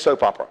about every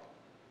soap opera.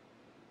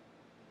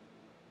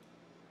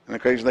 And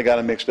occasionally they got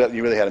them mixed up, and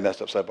you really had a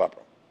messed up soap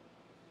opera.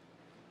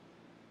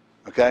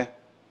 Okay?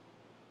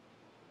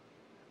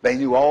 They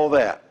knew all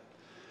that.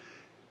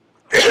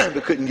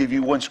 But couldn't give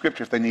you one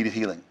scripture if they needed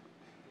healing.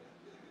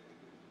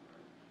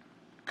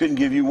 Couldn't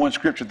give you one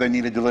scripture if they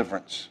needed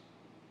deliverance.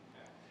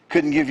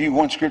 Couldn't give you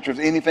one scripture if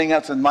anything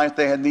else in life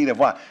they had need of.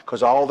 Why?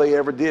 Because all they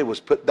ever did was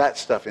put that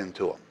stuff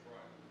into them.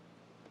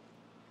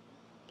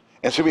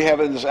 And so we have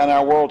it in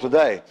our world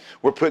today.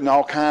 We're putting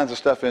all kinds of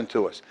stuff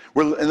into us.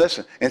 And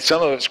listen, and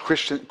some of it's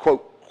Christian,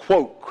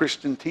 quote,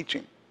 Christian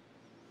teaching.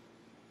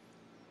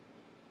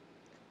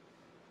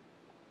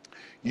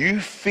 You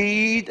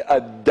feed a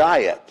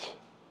diet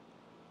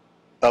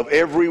of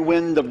every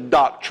wind of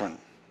doctrine,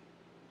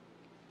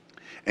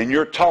 and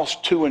you're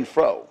tossed to and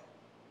fro.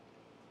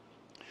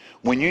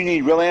 When you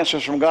need real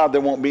answers from God,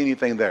 there won't be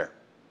anything there,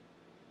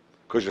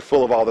 because you're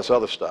full of all this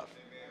other stuff.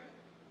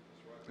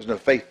 There's no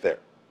faith there.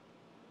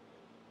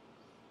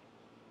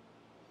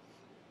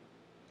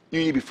 You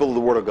need to be full of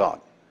the Word of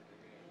God.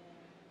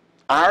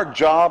 Our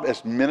job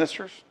as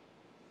ministers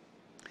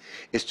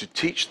is to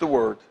teach the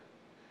Word,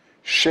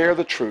 share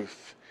the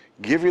truth,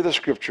 give you the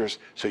scriptures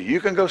so you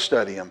can go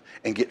study them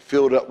and get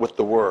filled up with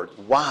the Word.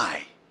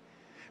 Why?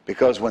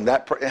 Because when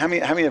how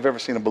many have ever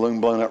seen a balloon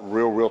blown up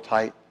real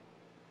tight?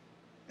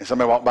 And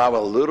somebody walked by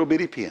with a little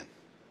bitty pin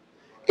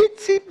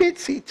itsy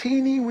bitsy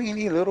teeny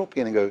weeny little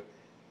pin, and go,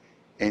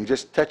 and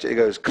just touch it. It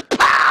goes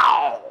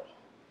pow.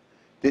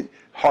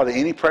 Hardly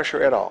any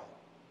pressure at all.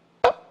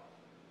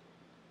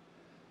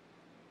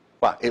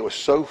 Wow, it was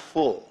so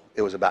full,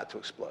 it was about to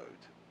explode.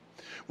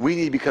 We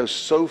need to become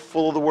so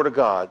full of the Word of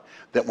God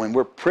that when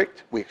we're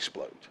pricked, we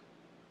explode.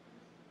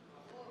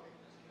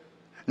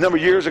 A number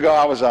of years ago,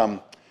 I was,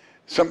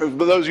 for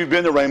those who've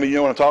been to Rhema, you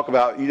know what I'm talking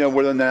about. You know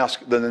where the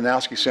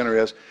Nanowski Center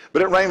is.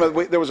 But at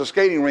Rhema, there was a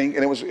skating rink,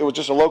 and it was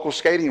just a local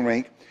skating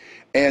rink.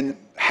 And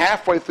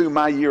halfway through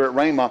my year at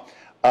Rhema,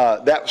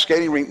 that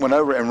skating rink went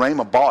over, and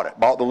Rhema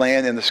bought the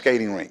land and the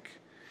skating rink.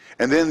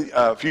 And then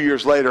a few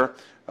years later,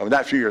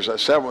 not a few years,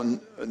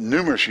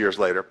 numerous years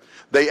later,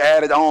 they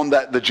added on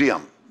the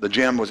gym. The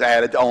gym was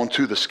added on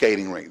to the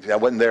skating rink. I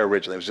wasn't there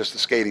originally. It was just the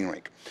skating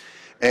rink.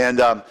 And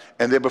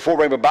then before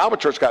Rhema Bible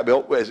Church got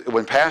built,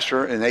 when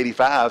Pastor in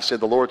 85 said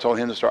the Lord told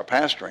him to start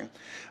pastoring,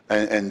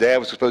 and Dad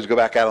was supposed to go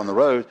back out on the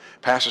road,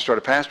 Pastor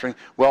started pastoring.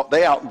 Well,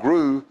 they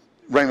outgrew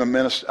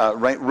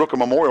Rooker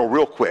Memorial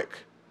real quick.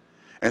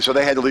 And so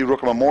they had to leave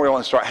Rooker Memorial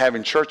and start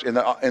having church in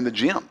the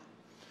gym.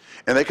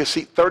 And they could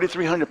seat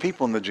 3,300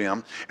 people in the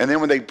gym. And then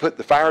when they put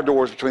the fire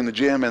doors between the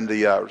gym and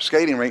the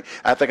skating rink,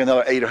 I think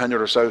another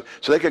 800 or so.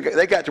 So they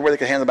got to where they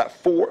could handle about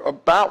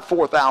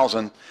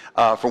 4,000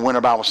 for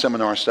Winter Bible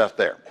Seminar and stuff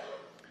there.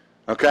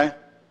 Okay?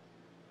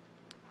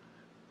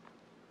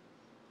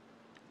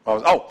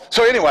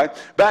 So anyway,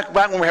 back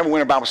when we were having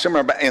Winter Bible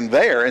Seminar in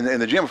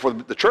the gym before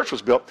the church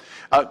was built,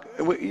 I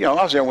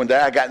was there one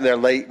day. I got in there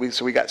late,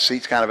 so we got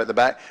seats kind of at the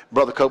back.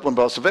 Brother Copeland,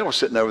 Brother Savannah were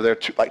sitting over there,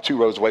 like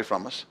 2 rows away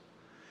from us.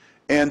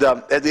 And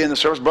at the end of the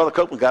service, Brother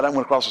Copeland got up and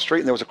went across the street,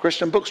 and there was a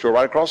Christian bookstore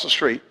right across the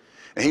street.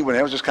 And he went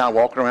there, was just kind of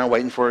walking around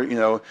waiting for,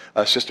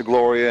 Sister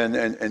Gloria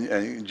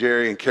and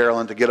Jerry and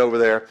Carolyn to get over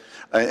there.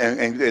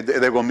 And they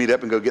were going to meet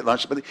up and go get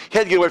lunch. But he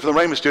had to get away from the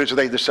Rhema students, so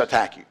they just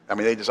attack you. I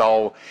mean, they just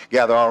all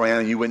gather all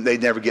around, and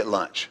they'd never get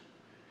lunch.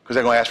 Because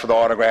they're going to ask for the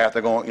autograph.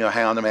 They're going to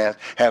hound them,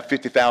 have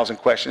 50,000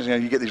 questions.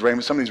 You get these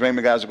Rhema, some of these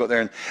Rhema guys will go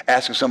there and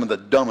ask them some of the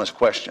dumbest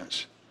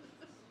questions.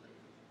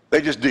 They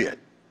just did.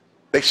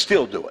 They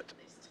still do it.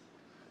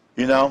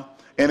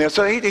 And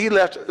so he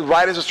left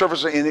right as the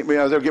service ended. They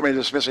were getting ready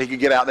to dismiss so he could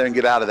get out there and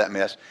get out of that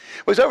mess.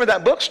 Well, he's over at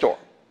that bookstore.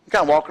 He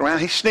kind of walking around.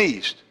 He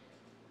sneezed.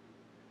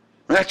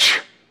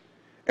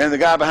 And the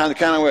guy behind the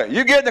counter went,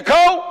 "You getting the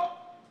cold?"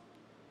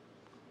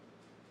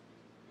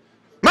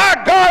 "My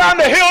God, I'm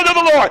the healed of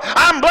the Lord.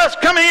 I'm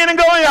blessed coming in and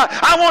going out.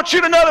 I want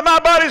you to know that my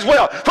body's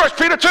well." 1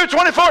 Peter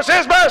 2:24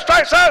 says, "By his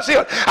stripes I was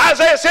healed."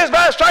 Isaiah says,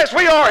 "By his stripes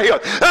we are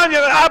healed."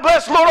 I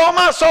bless the Lord, all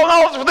my soul and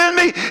all that's within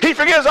me. He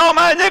forgives all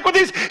my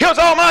iniquities, heals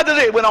all my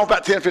disease. It went on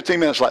about 10, 15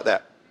 minutes like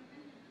that.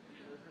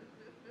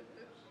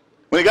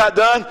 When he got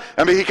done,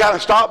 he kind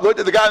of stopped, looked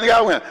at the guy, and the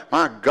guy went,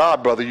 "My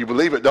God, brother, you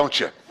believe it, don't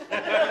you?"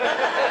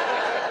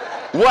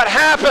 What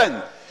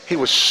happened? He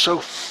was so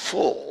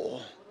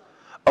full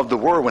of the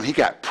word, when he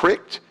got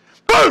pricked,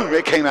 boom,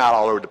 it came out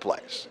all over the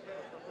place.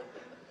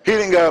 He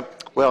didn't go,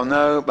 "Well,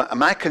 no, but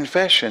my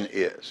confession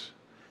is."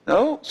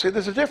 No, see,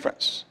 there's a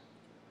difference.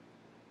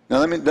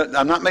 Now,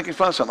 I'm not making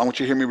fun of something. I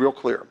want you to hear me real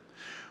clear.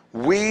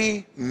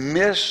 We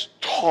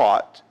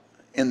mistaught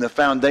in the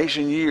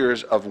foundation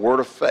years of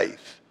Word of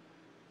Faith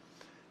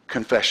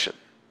confession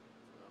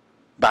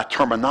by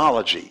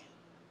terminology,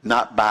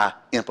 not by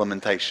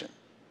implementation.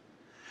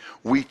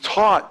 We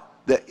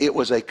taught that it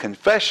was a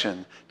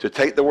confession to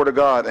take the Word of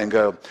God and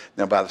go,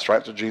 "Now by the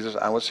stripes of Jesus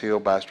I was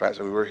healed, by the stripes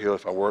we were healed,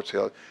 if I were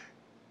healed."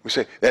 We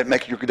say, that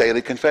makes your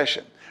daily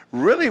confession.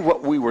 Really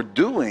what we were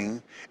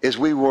doing is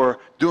we were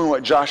doing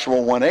what Joshua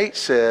 1:8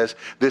 says,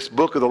 "This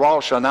book of the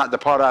law shall not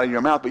depart out of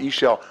your mouth, but you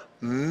shall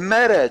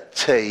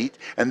meditate."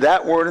 And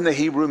that word in the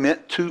Hebrew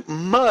meant to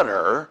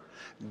mutter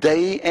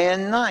day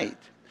and night.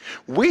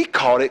 We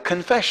called it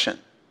confession,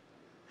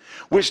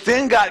 which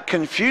then got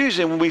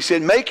confusing when we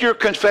said, "Make your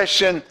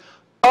confession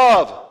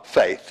of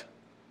faith."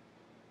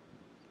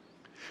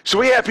 So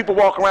we have people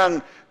walk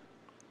around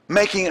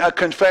making a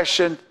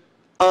confession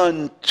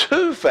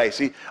unto faith.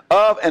 See,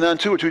 of and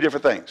unto are two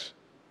different things.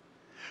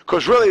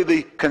 Because really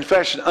the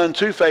confession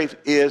unto faith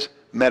is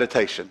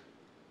meditation.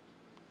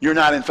 You're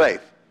not in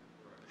faith.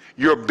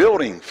 You're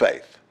building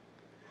faith.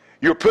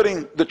 You're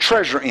putting the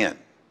treasure in.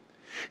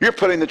 You're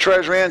putting the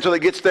treasure in until it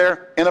gets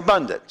there in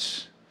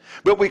abundance.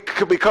 But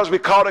because we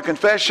called it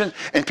confession,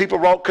 and people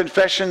wrote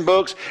confession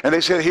books, and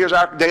they said, "Here's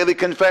our daily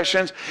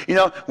confessions."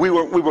 We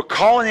were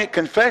calling it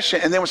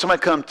confession, and then when somebody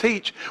come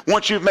teach,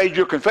 once you've made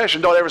your confession,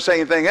 don't ever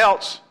say anything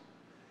else.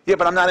 "Yeah,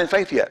 but I'm not in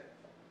faith yet."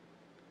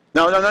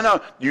 No.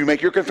 You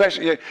make your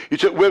confession. You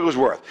took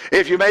Wigglesworth.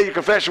 If you made your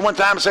confession one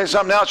time and say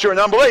something else, you're in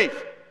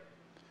unbelief.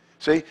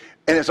 See?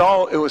 And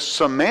it was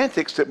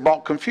semantics that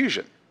brought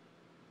confusion.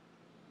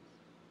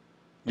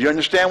 Do you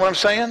understand what I'm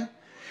saying?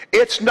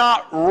 It's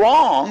not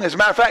wrong. As a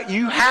matter of fact,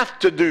 you have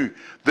to do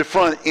the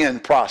front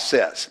end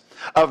process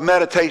of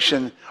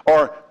meditation,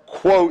 or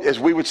quote, as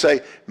we would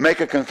say,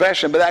 make a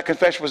confession. But that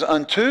confession was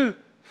unto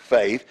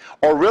faith,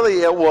 or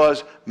really it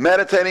was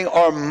meditating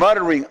or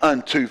muttering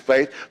unto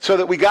faith, so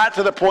that we got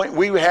to the point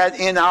we had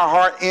in our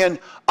heart in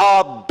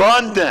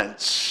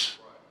abundance.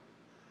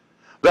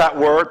 that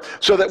word,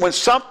 so that when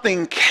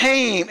something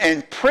came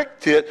and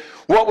pricked it,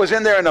 what was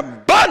in there in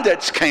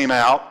abundance came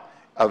out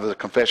of the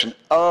confession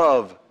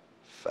of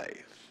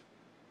faith.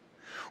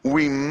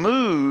 We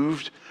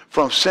moved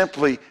from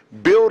simply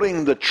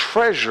building the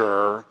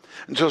treasure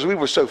until we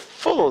were so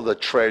full of the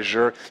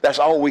treasure, that's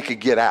all we could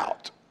get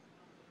out.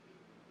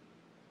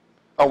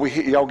 Are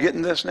y'all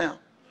getting this now?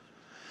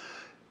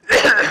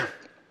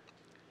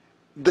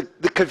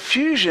 The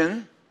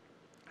confusion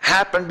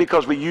happened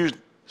because we used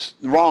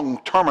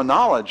wrong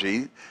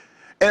terminology.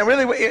 And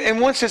really, in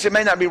one sense, it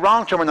may not be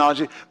wrong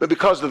terminology, but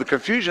because of the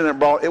confusion it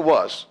brought, it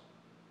was.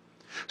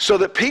 So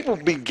that people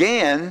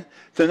began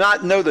to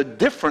not know the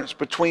difference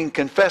between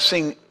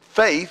confessing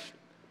faith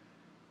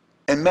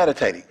and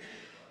meditating.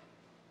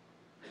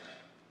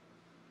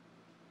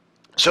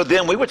 So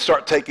then we would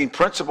start taking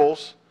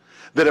principles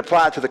that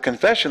apply to the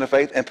confession of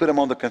faith and put them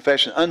on the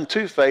confession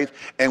unto faith,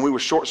 and we were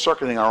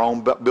short-circuiting our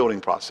own building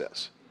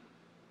process.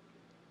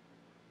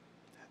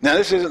 Now,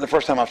 this isn't the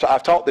first time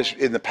I've taught this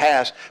in the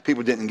past.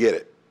 People didn't get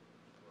it.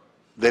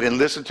 They didn't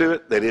listen to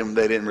it. They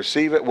didn't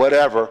receive it,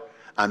 whatever.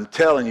 I'm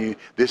telling you,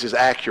 this is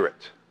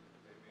accurate.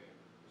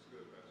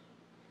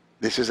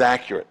 This is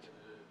accurate.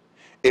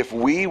 If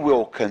we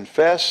will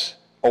confess,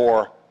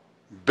 or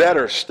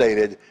better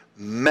stated,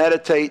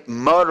 meditate,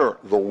 mutter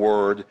the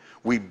word,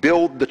 we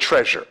build the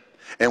treasure.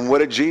 And what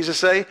did Jesus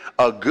say?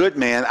 A good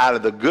man out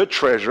of the good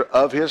treasure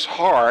of his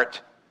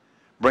heart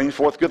brings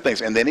forth good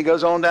things. And then he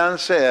goes on down and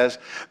says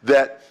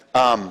that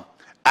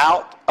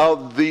out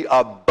of the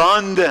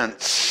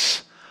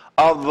abundance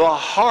of the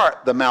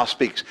heart the mouth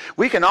speaks.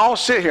 We can all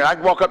sit here. I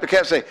can walk up to Cap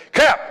and say,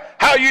 Cap,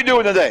 how are you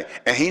doing today?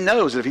 And he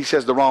knows that if he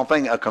says the wrong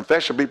thing, a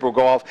confession people will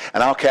go off,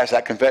 and I'll cast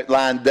that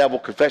lying devil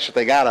confession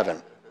thing out of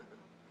him.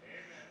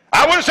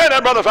 I wouldn't say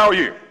that, brother, if I were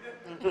you.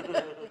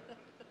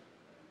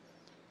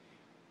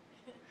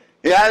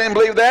 Yeah, I didn't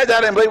believe that. I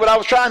didn't believe what I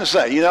was trying to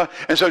say, you know.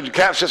 And so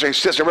Cap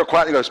sits there real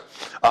quiet and goes,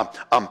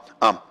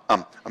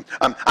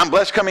 I'm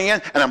blessed coming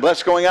in and I'm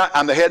blessed going out.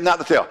 I'm the head, not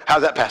the tail.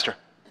 How's that, Pastor?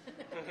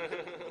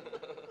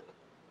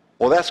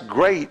 Well, that's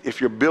great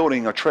if you're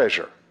building a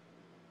treasure.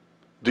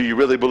 Do you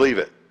really believe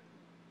it?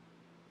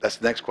 That's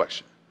the next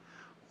question.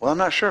 Well, I'm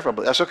not sure if I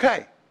believe it. That's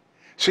okay.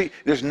 See,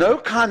 there's no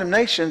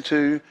condemnation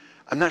to,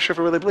 I'm not sure if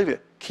I really believe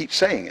it. Keep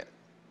saying it.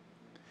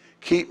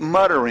 Keep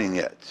muttering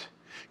it.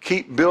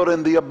 Keep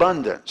building the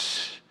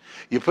abundance.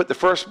 You put the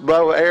first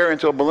blow of air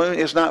into a balloon,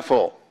 it's not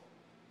full.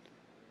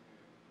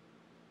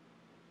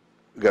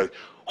 Go.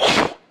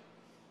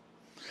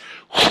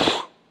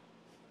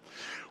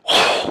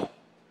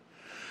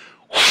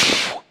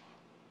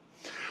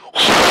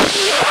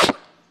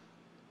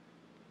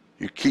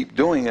 You keep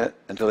doing it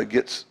until it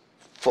gets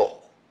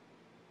full.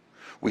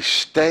 We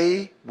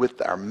stay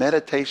with our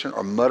meditation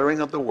or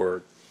muttering of the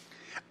word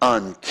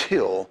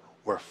until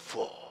we're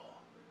full.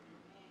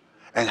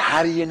 And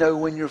how do you know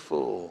when you're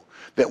full?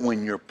 That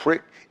when you're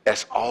pricked,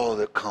 that's all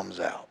that comes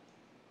out.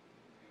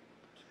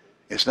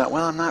 It's not,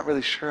 well, I'm not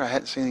really sure. I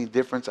hadn't seen any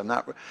difference.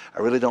 I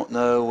really don't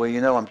know. Well,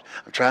 you know, I'm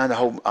trying to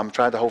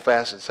hold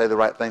fast and say the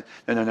right thing.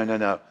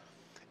 No.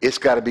 It's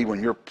got to be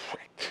when you're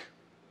pricked.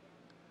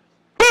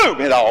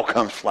 Boom! It all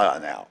comes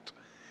flying out.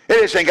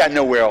 It just ain't got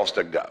nowhere else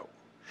to go.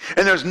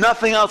 And there's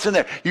nothing else in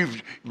there.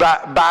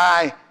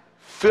 By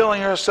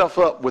filling yourself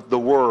up with the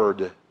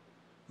word,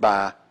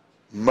 by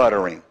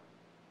muttering.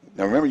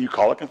 Now remember, you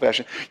call it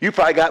confession. You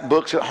probably got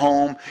books at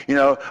home, you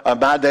know,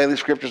 my daily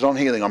scriptures on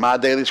healing, or my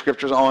daily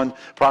scriptures on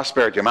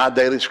prosperity, or my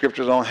daily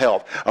scriptures on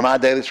health, or my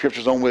daily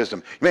scriptures on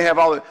wisdom. You may have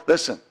all the,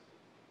 listen,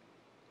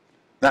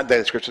 not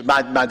daily scriptures,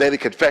 my daily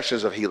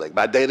confessions of healing,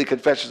 my daily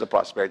confessions of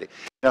prosperity.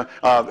 You know,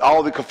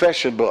 all the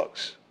confession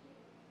books.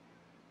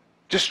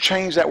 Just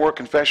change that word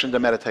confession to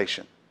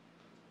meditation.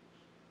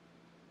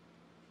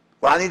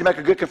 Well, I need to make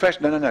a good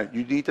confession. No.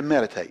 You need to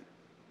meditate.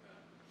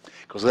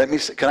 Because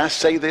can I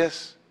say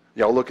this?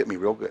 Y'all look at me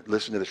real good.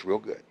 Listen to this real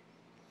good.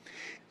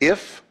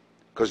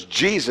 Because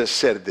Jesus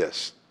said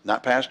this,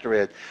 not Pastor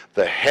Ed,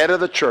 the head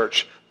of the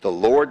church, the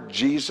Lord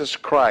Jesus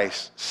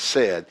Christ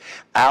said,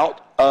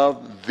 out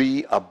of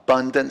the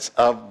abundance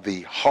of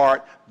the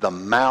heart, the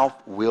mouth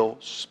will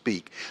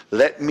speak.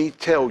 Let me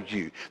tell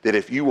you that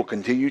if you will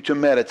continue to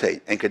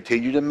meditate and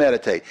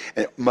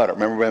mutter,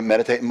 remember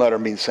meditate and mutter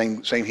means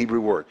same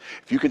Hebrew word.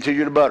 If you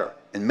continue to mutter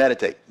and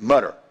meditate,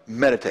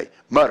 meditate,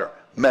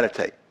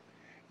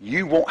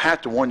 you won't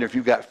have to wonder if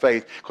you got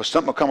faith, because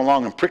something will come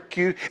along and prick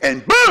you,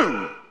 and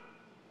boom,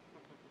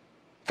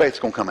 faith's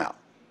going to come out.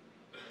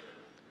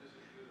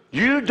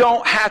 You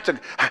don't have to,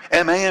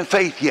 am I in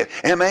faith yet?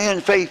 Am I in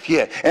faith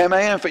yet? Am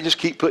I in faith? Just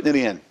keep putting it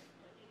in.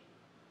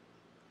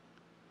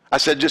 I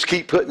said just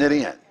keep putting it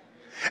in.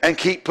 And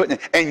keep putting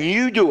it, and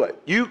you do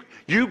it.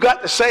 You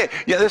got to say it.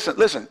 Yeah,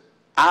 listen,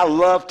 I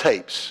love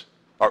tapes,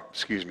 I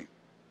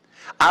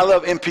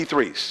love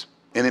MP3s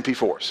and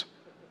MP4s.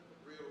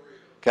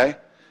 Okay?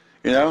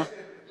 You know?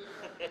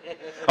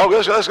 Oh,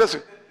 let's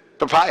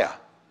papaya.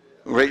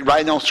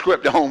 Writing on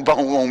script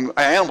on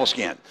animal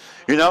skin.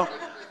 You know?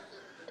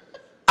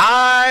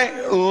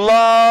 I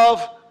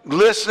love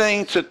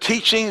listening to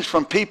teachings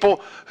from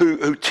people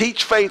who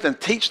teach faith and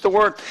teach the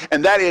word,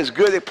 and that is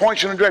good. It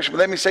points you in a direction. But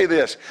let me say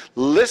this.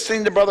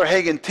 Listening to Brother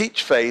Hagin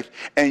teach faith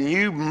and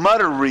you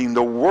muttering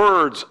the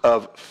words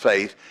of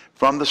faith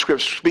from the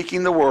scripture,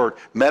 speaking the word,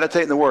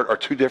 meditating the word, are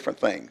two different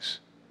things.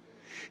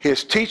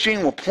 His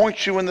teaching will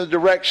point you in the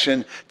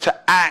direction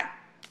to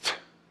act.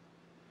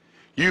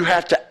 You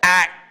have to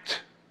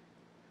act.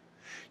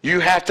 You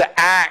have to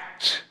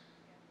act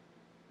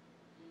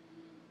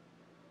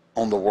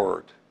on the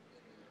word.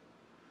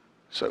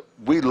 So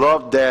we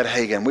love Dad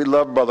Hagin. We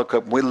love Brother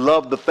Cook. We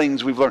love the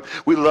things we've learned.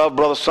 We love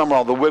Brother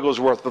Summerall, the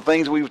Wigglesworth, the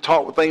things we've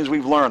taught, the things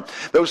we've learned.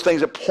 Those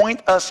things that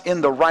point us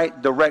in the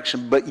right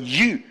direction. But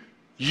you,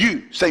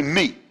 say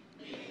me,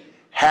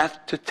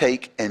 have to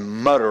take and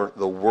mutter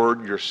the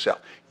word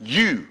yourself.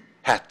 You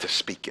have to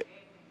speak it.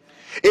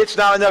 It's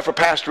not enough for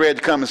Pastor Ed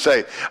to come and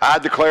say, I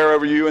declare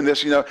over you and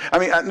this, I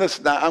mean,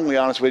 listen, I'm going to be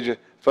honest with you,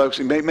 folks.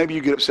 Maybe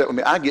you get upset with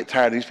me. I get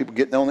tired of these people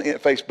getting on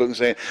Facebook and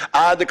saying,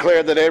 I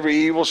declare that every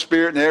evil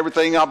spirit and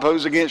everything I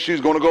oppose against you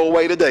is going to go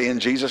away today in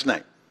Jesus'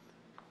 name.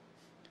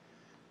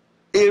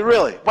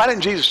 Really? Why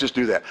didn't Jesus just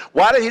do that?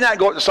 Why did he not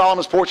go up to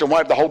Solomon's porch and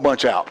wipe the whole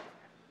bunch out?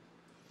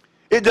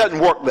 It doesn't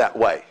work that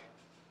way.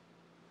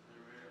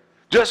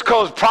 Just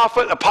because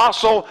prophet,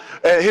 apostle,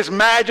 his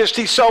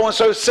majesty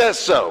so-and-so says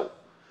so,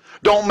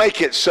 don't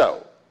make it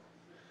so.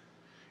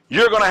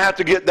 You're going to have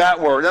to get that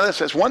word. Now,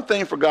 it's one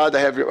thing for God to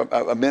have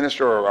a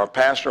minister or a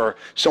pastor or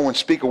someone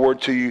speak a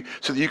word to you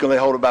so that you can lay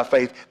hold of it by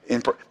faith.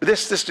 But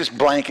this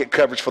blanket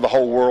coverage for the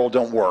whole world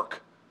don't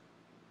work.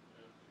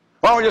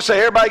 Why don't we just say,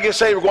 everybody get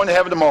saved, we're going to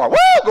heaven tomorrow. Woo!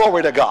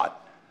 Glory to God.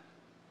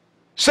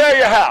 Sell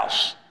your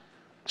house.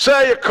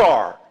 Sell your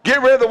car.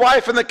 Get rid of the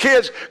wife and the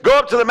kids. Go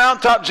up to the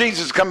mountaintop.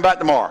 Jesus is coming back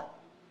tomorrow.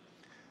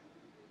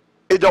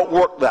 It don't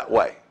work that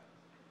way.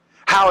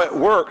 How it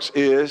works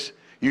is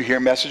you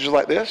hear messages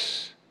like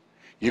this.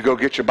 You go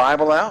get your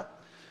Bible out.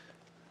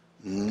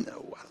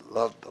 No, I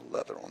love the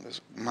leather on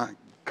this. My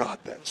God,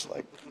 that's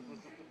like...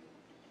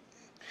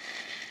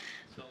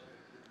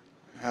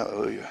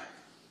 Hallelujah.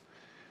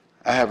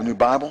 I have a new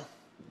Bible.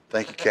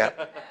 Thank you, Cap.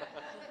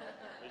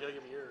 You gotta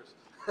give me yours.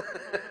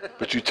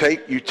 But you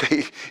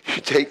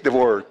take the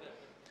word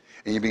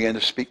and you begin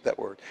to speak that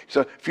word.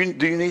 So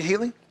do you need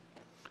healing?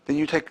 Then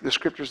you take the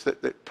scriptures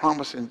that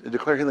promise and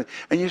declare healing,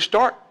 and you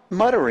start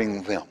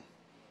muttering them.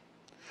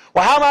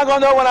 Well, how am I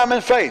going to know when I'm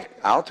in faith?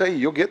 I'll tell you,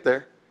 you'll get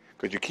there,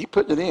 because you keep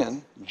putting it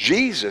in.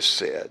 Jesus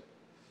said,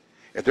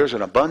 if there's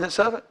an abundance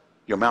of it,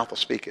 your mouth will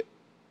speak it.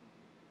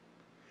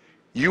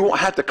 You won't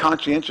have to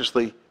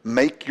conscientiously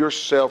make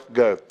yourself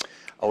go,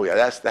 oh yeah,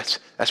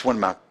 that's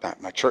one of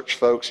my church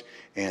folks,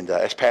 and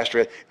as Pastor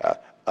Ed,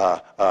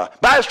 by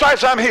the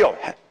stripes I'm healed.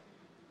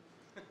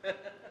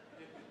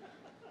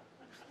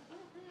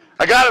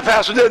 I got it,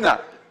 Pastor, didn't I?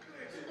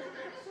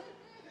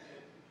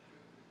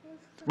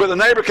 But the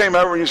neighbor came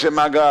over and you said,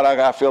 my God,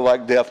 I feel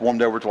like death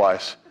warmed over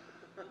twice.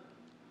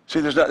 See,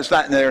 it's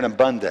not in there in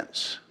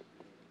abundance.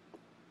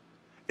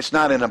 It's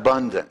not in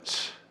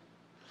abundance.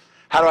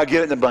 How do I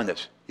get it in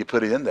abundance? You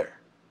put it in there.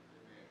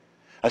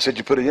 I said,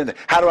 you put it in there.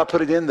 How do I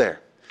put it in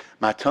there?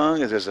 My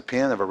tongue is as the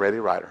pen of a ready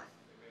writer.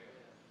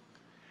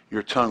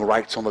 Your tongue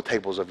writes on the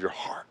tables of your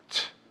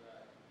heart.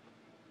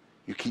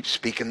 You keep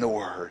speaking the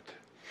word.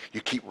 You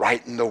keep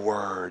writing the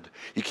word.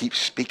 You keep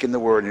speaking the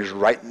word.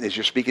 And as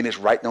you're speaking, it's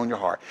writing on your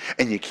heart.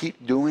 And you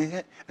keep doing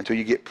it until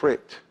you get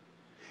pricked.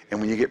 And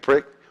when you get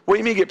pricked, what do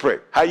you mean get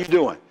pricked? How you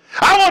doing?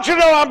 I want you to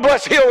know I'm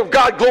blessed, healed of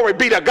God, glory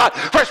be to God.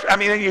 First, I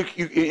mean,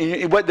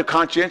 it wasn't the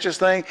conscientious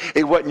thing.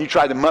 It wasn't you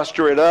tried to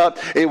muster it up.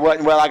 It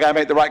wasn't, well, I got to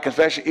make the right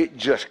confession. It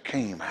just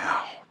came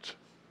out.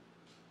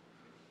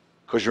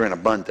 Because you're in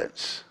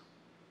abundance.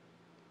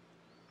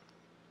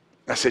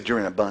 I said you're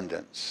in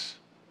abundance.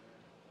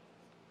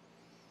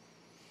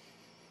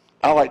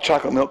 I like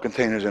chocolate milk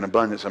containers in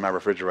abundance in my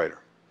refrigerator.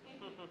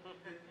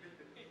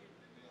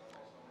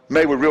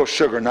 Made with real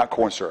sugar, not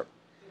corn syrup.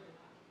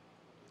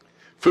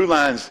 Food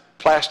Line's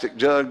plastic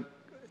jug,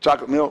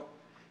 chocolate milk,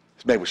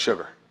 it's made with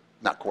sugar,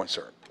 not corn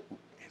syrup.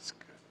 It's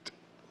good.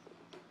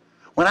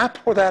 When I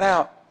pour that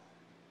out,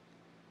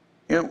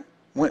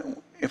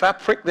 if I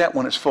prick that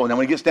when it's full, now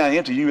when it gets down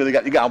empty, you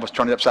got to almost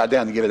turn it upside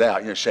down to get it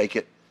out. Shake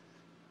it.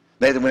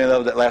 Nathan went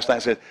over that last night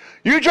and said,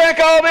 you drank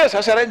all this?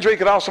 I said, I didn't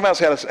drink it all.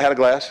 Somebody else had a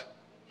glass.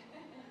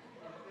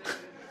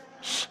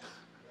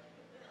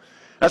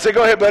 I said,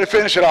 go ahead, buddy,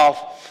 finish it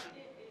off.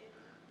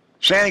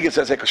 Shannon gets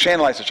that because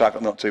Shannon likes the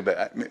chocolate milk too,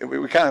 but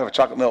we kind of have a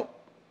chocolate milk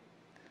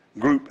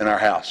group in our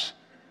house.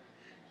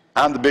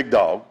 I'm the big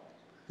dog.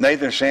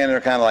 Nathan and Shannon are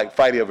kind of like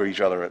fighting over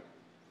each other.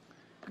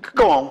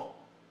 Go on.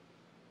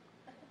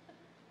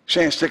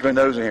 Shannon's sticking her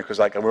nose in here because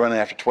we're running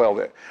after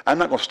 12. I'm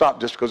not going to stop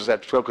just because it's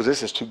after 12 because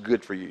this is too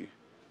good for you.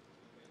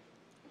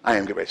 I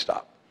am getting ready to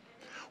stop.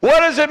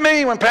 What does it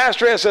mean when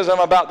Pastor Ed says I'm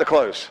about to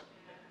close?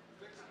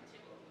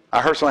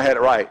 I heard someone had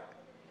it right.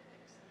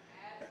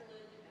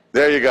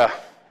 There you go.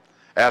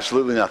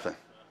 Absolutely nothing.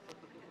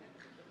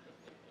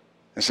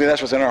 And see, that's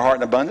what's in our heart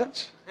in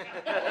abundance.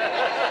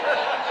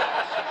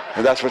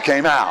 And that's what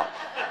came out.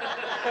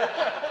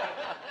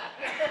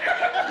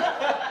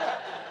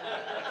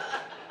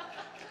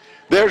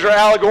 There's your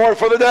allegory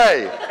for the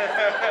day.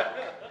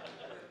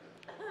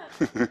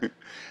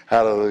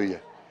 Hallelujah.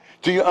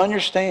 Do you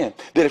understand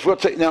that if we'll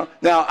take now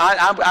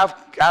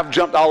I've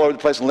jumped all over the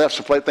place and left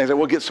some things, and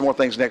we'll get some more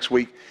things next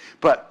week.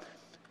 But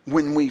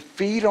when we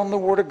feed on the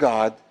Word of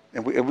God,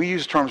 and we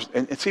use terms,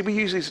 and see, we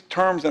use these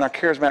terms in our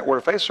charismatic Word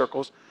of Faith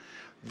circles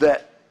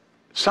that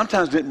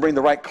sometimes didn't bring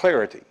the right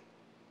clarity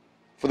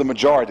for the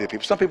majority of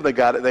people. Some people, they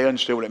got it, they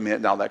understood what it meant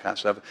and all that kind of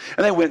stuff.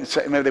 And they went and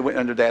said, maybe they went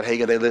under Dad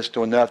Hagin, they listened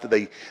to enough that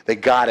they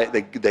got it,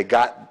 they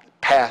got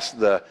past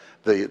the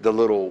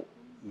little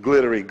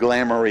glittery,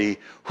 glamoury,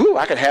 whoo,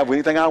 I can have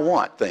anything I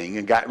want thing,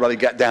 and really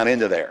got down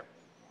into there.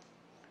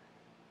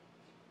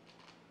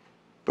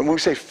 But when we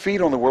say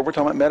feed on the Word, we're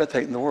talking about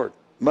meditating the Word,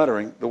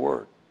 muttering the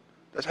Word.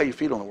 That's how you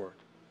feed on the Word.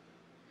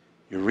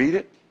 You read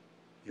it,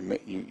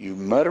 you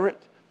mutter it,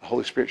 the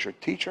Holy Spirit's your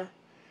teacher,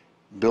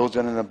 builds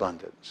in an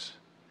abundance.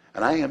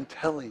 And I am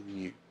telling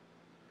you,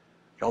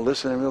 y'all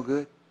listening real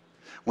good?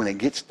 When it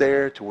gets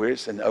there to where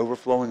it's an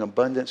overflowing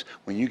abundance,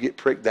 when you get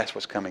pricked, that's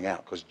what's coming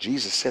out. Because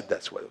Jesus said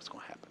that's what was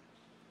going to happen.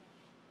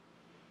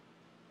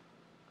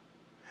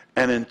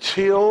 And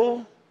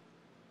until,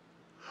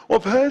 well,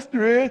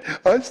 Pastor Ed,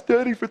 I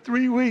studied for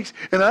 3 weeks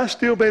and I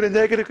still made a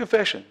negative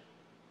confession.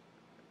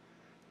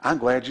 I'm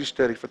glad you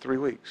studied for 3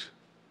 weeks.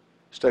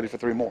 Study for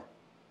 3 more.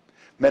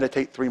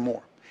 Meditate 3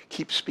 more.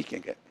 Keep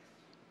speaking it.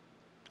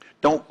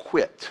 Don't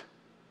quit.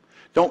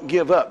 Don't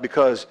give up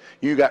because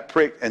you got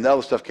pricked and the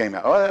other stuff came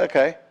out. Oh,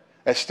 okay.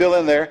 That's still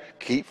in there.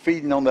 Keep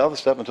feeding on the other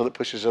stuff until it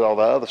pushes all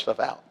the other stuff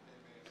out.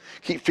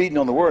 Keep feeding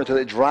on the Word until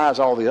it drives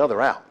all the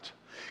other out.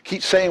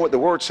 Keep saying what the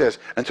Word says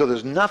until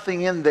there's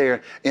nothing in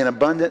there in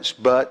abundance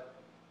but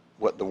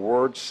what the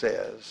Word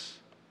says.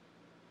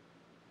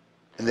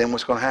 And then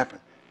what's going to happen?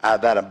 Out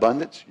of that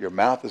abundance, your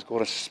mouth is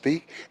going to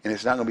speak, and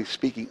it's not going to be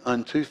speaking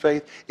unto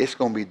faith. It's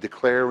going to be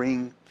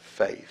declaring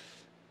faith.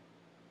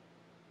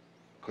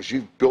 Because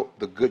you've built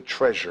the good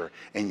treasure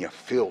and you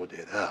filled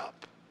it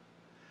up.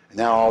 And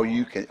now all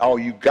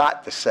you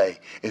got to say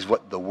is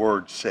what the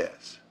Word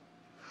says.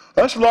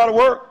 That's a lot of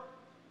work.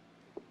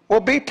 Well,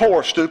 be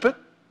poor, stupid.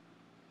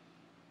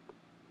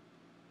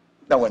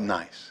 That wasn't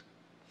nice.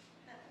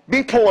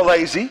 Be poor,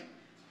 lazy.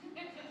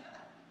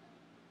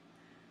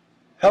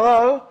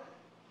 Hello?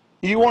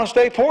 You want to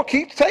stay poor?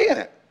 Keep saying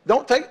it.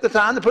 Don't take the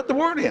time to put the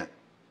Word in.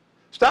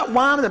 Stop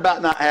whining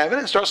about not having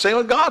it and start saying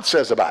what God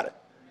says about it.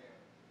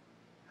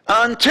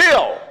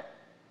 Until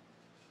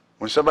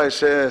when somebody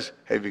says,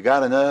 have you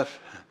got enough?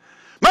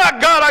 My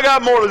God, I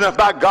got more than enough.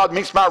 My God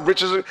meets my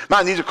riches,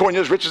 my needs according to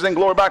his riches and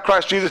glory by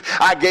Christ Jesus.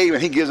 I gave,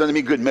 and he gives unto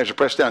me good measure,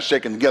 pressed down,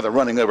 shaken together,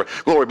 running over.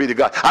 Glory be to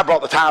God. I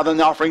brought the tithe and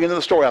the offering into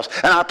the storehouse,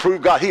 and I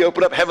proved God. He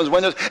opened up heaven's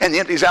windows and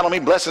empties out on me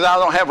blessings I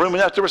don't have room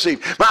enough to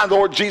receive. My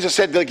Lord Jesus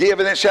said to give,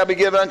 and it shall be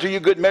given unto you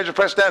good measure,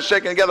 pressed down,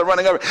 shaken together,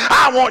 running over.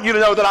 I want you to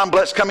know that I'm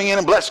blessed coming in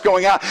and blessed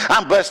going out.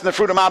 I'm blessed in the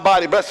fruit of my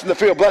body, blessed in the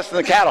field, blessed in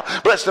the cattle,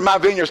 blessed in my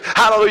vineyards.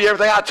 Hallelujah.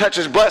 Everything I touch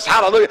is blessed.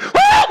 Hallelujah.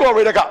 Well,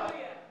 glory to God.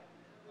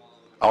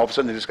 All of a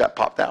sudden, it just got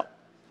popped out.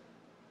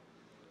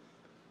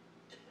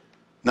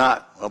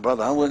 Not, well,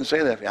 brother, I wouldn't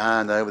say that.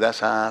 I know, but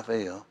that's how I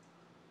feel.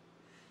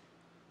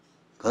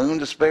 Gloom,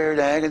 despair,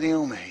 agony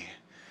on me.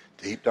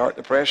 Deep, dark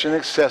depression,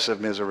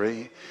 excessive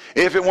misery.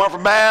 If it weren't for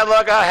bad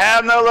luck, I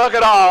have no luck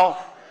at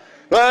all.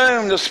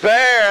 Gloom,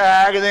 despair,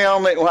 agony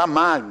on me. Well,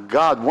 my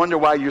God, wonder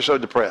why you're so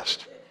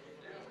depressed.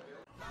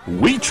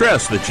 We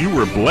trust that you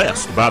were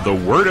blessed by the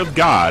Word of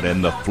God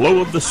and the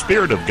flow of the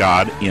Spirit of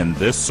God in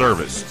this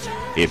service.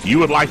 If you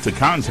would like to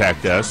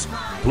contact us,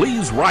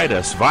 please write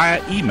us via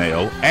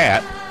email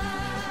at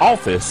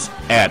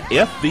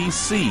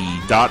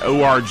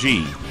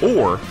office@fvc.org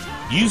or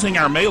using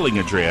our mailing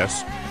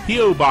address,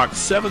 P.O. Box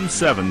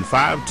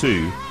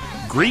 7752,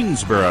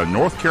 Greensboro,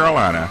 North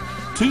Carolina,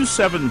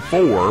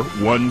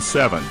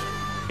 27417.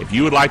 If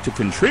you would like to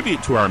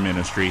contribute to our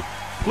ministry,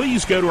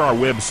 please go to our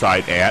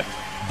website at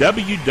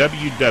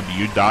www.fvc.org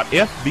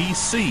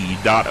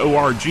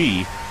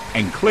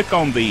and click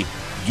on the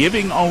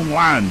Giving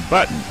Online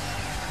button.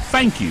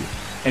 Thank you,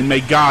 and may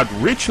God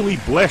richly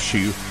bless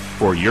you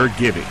for your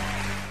giving.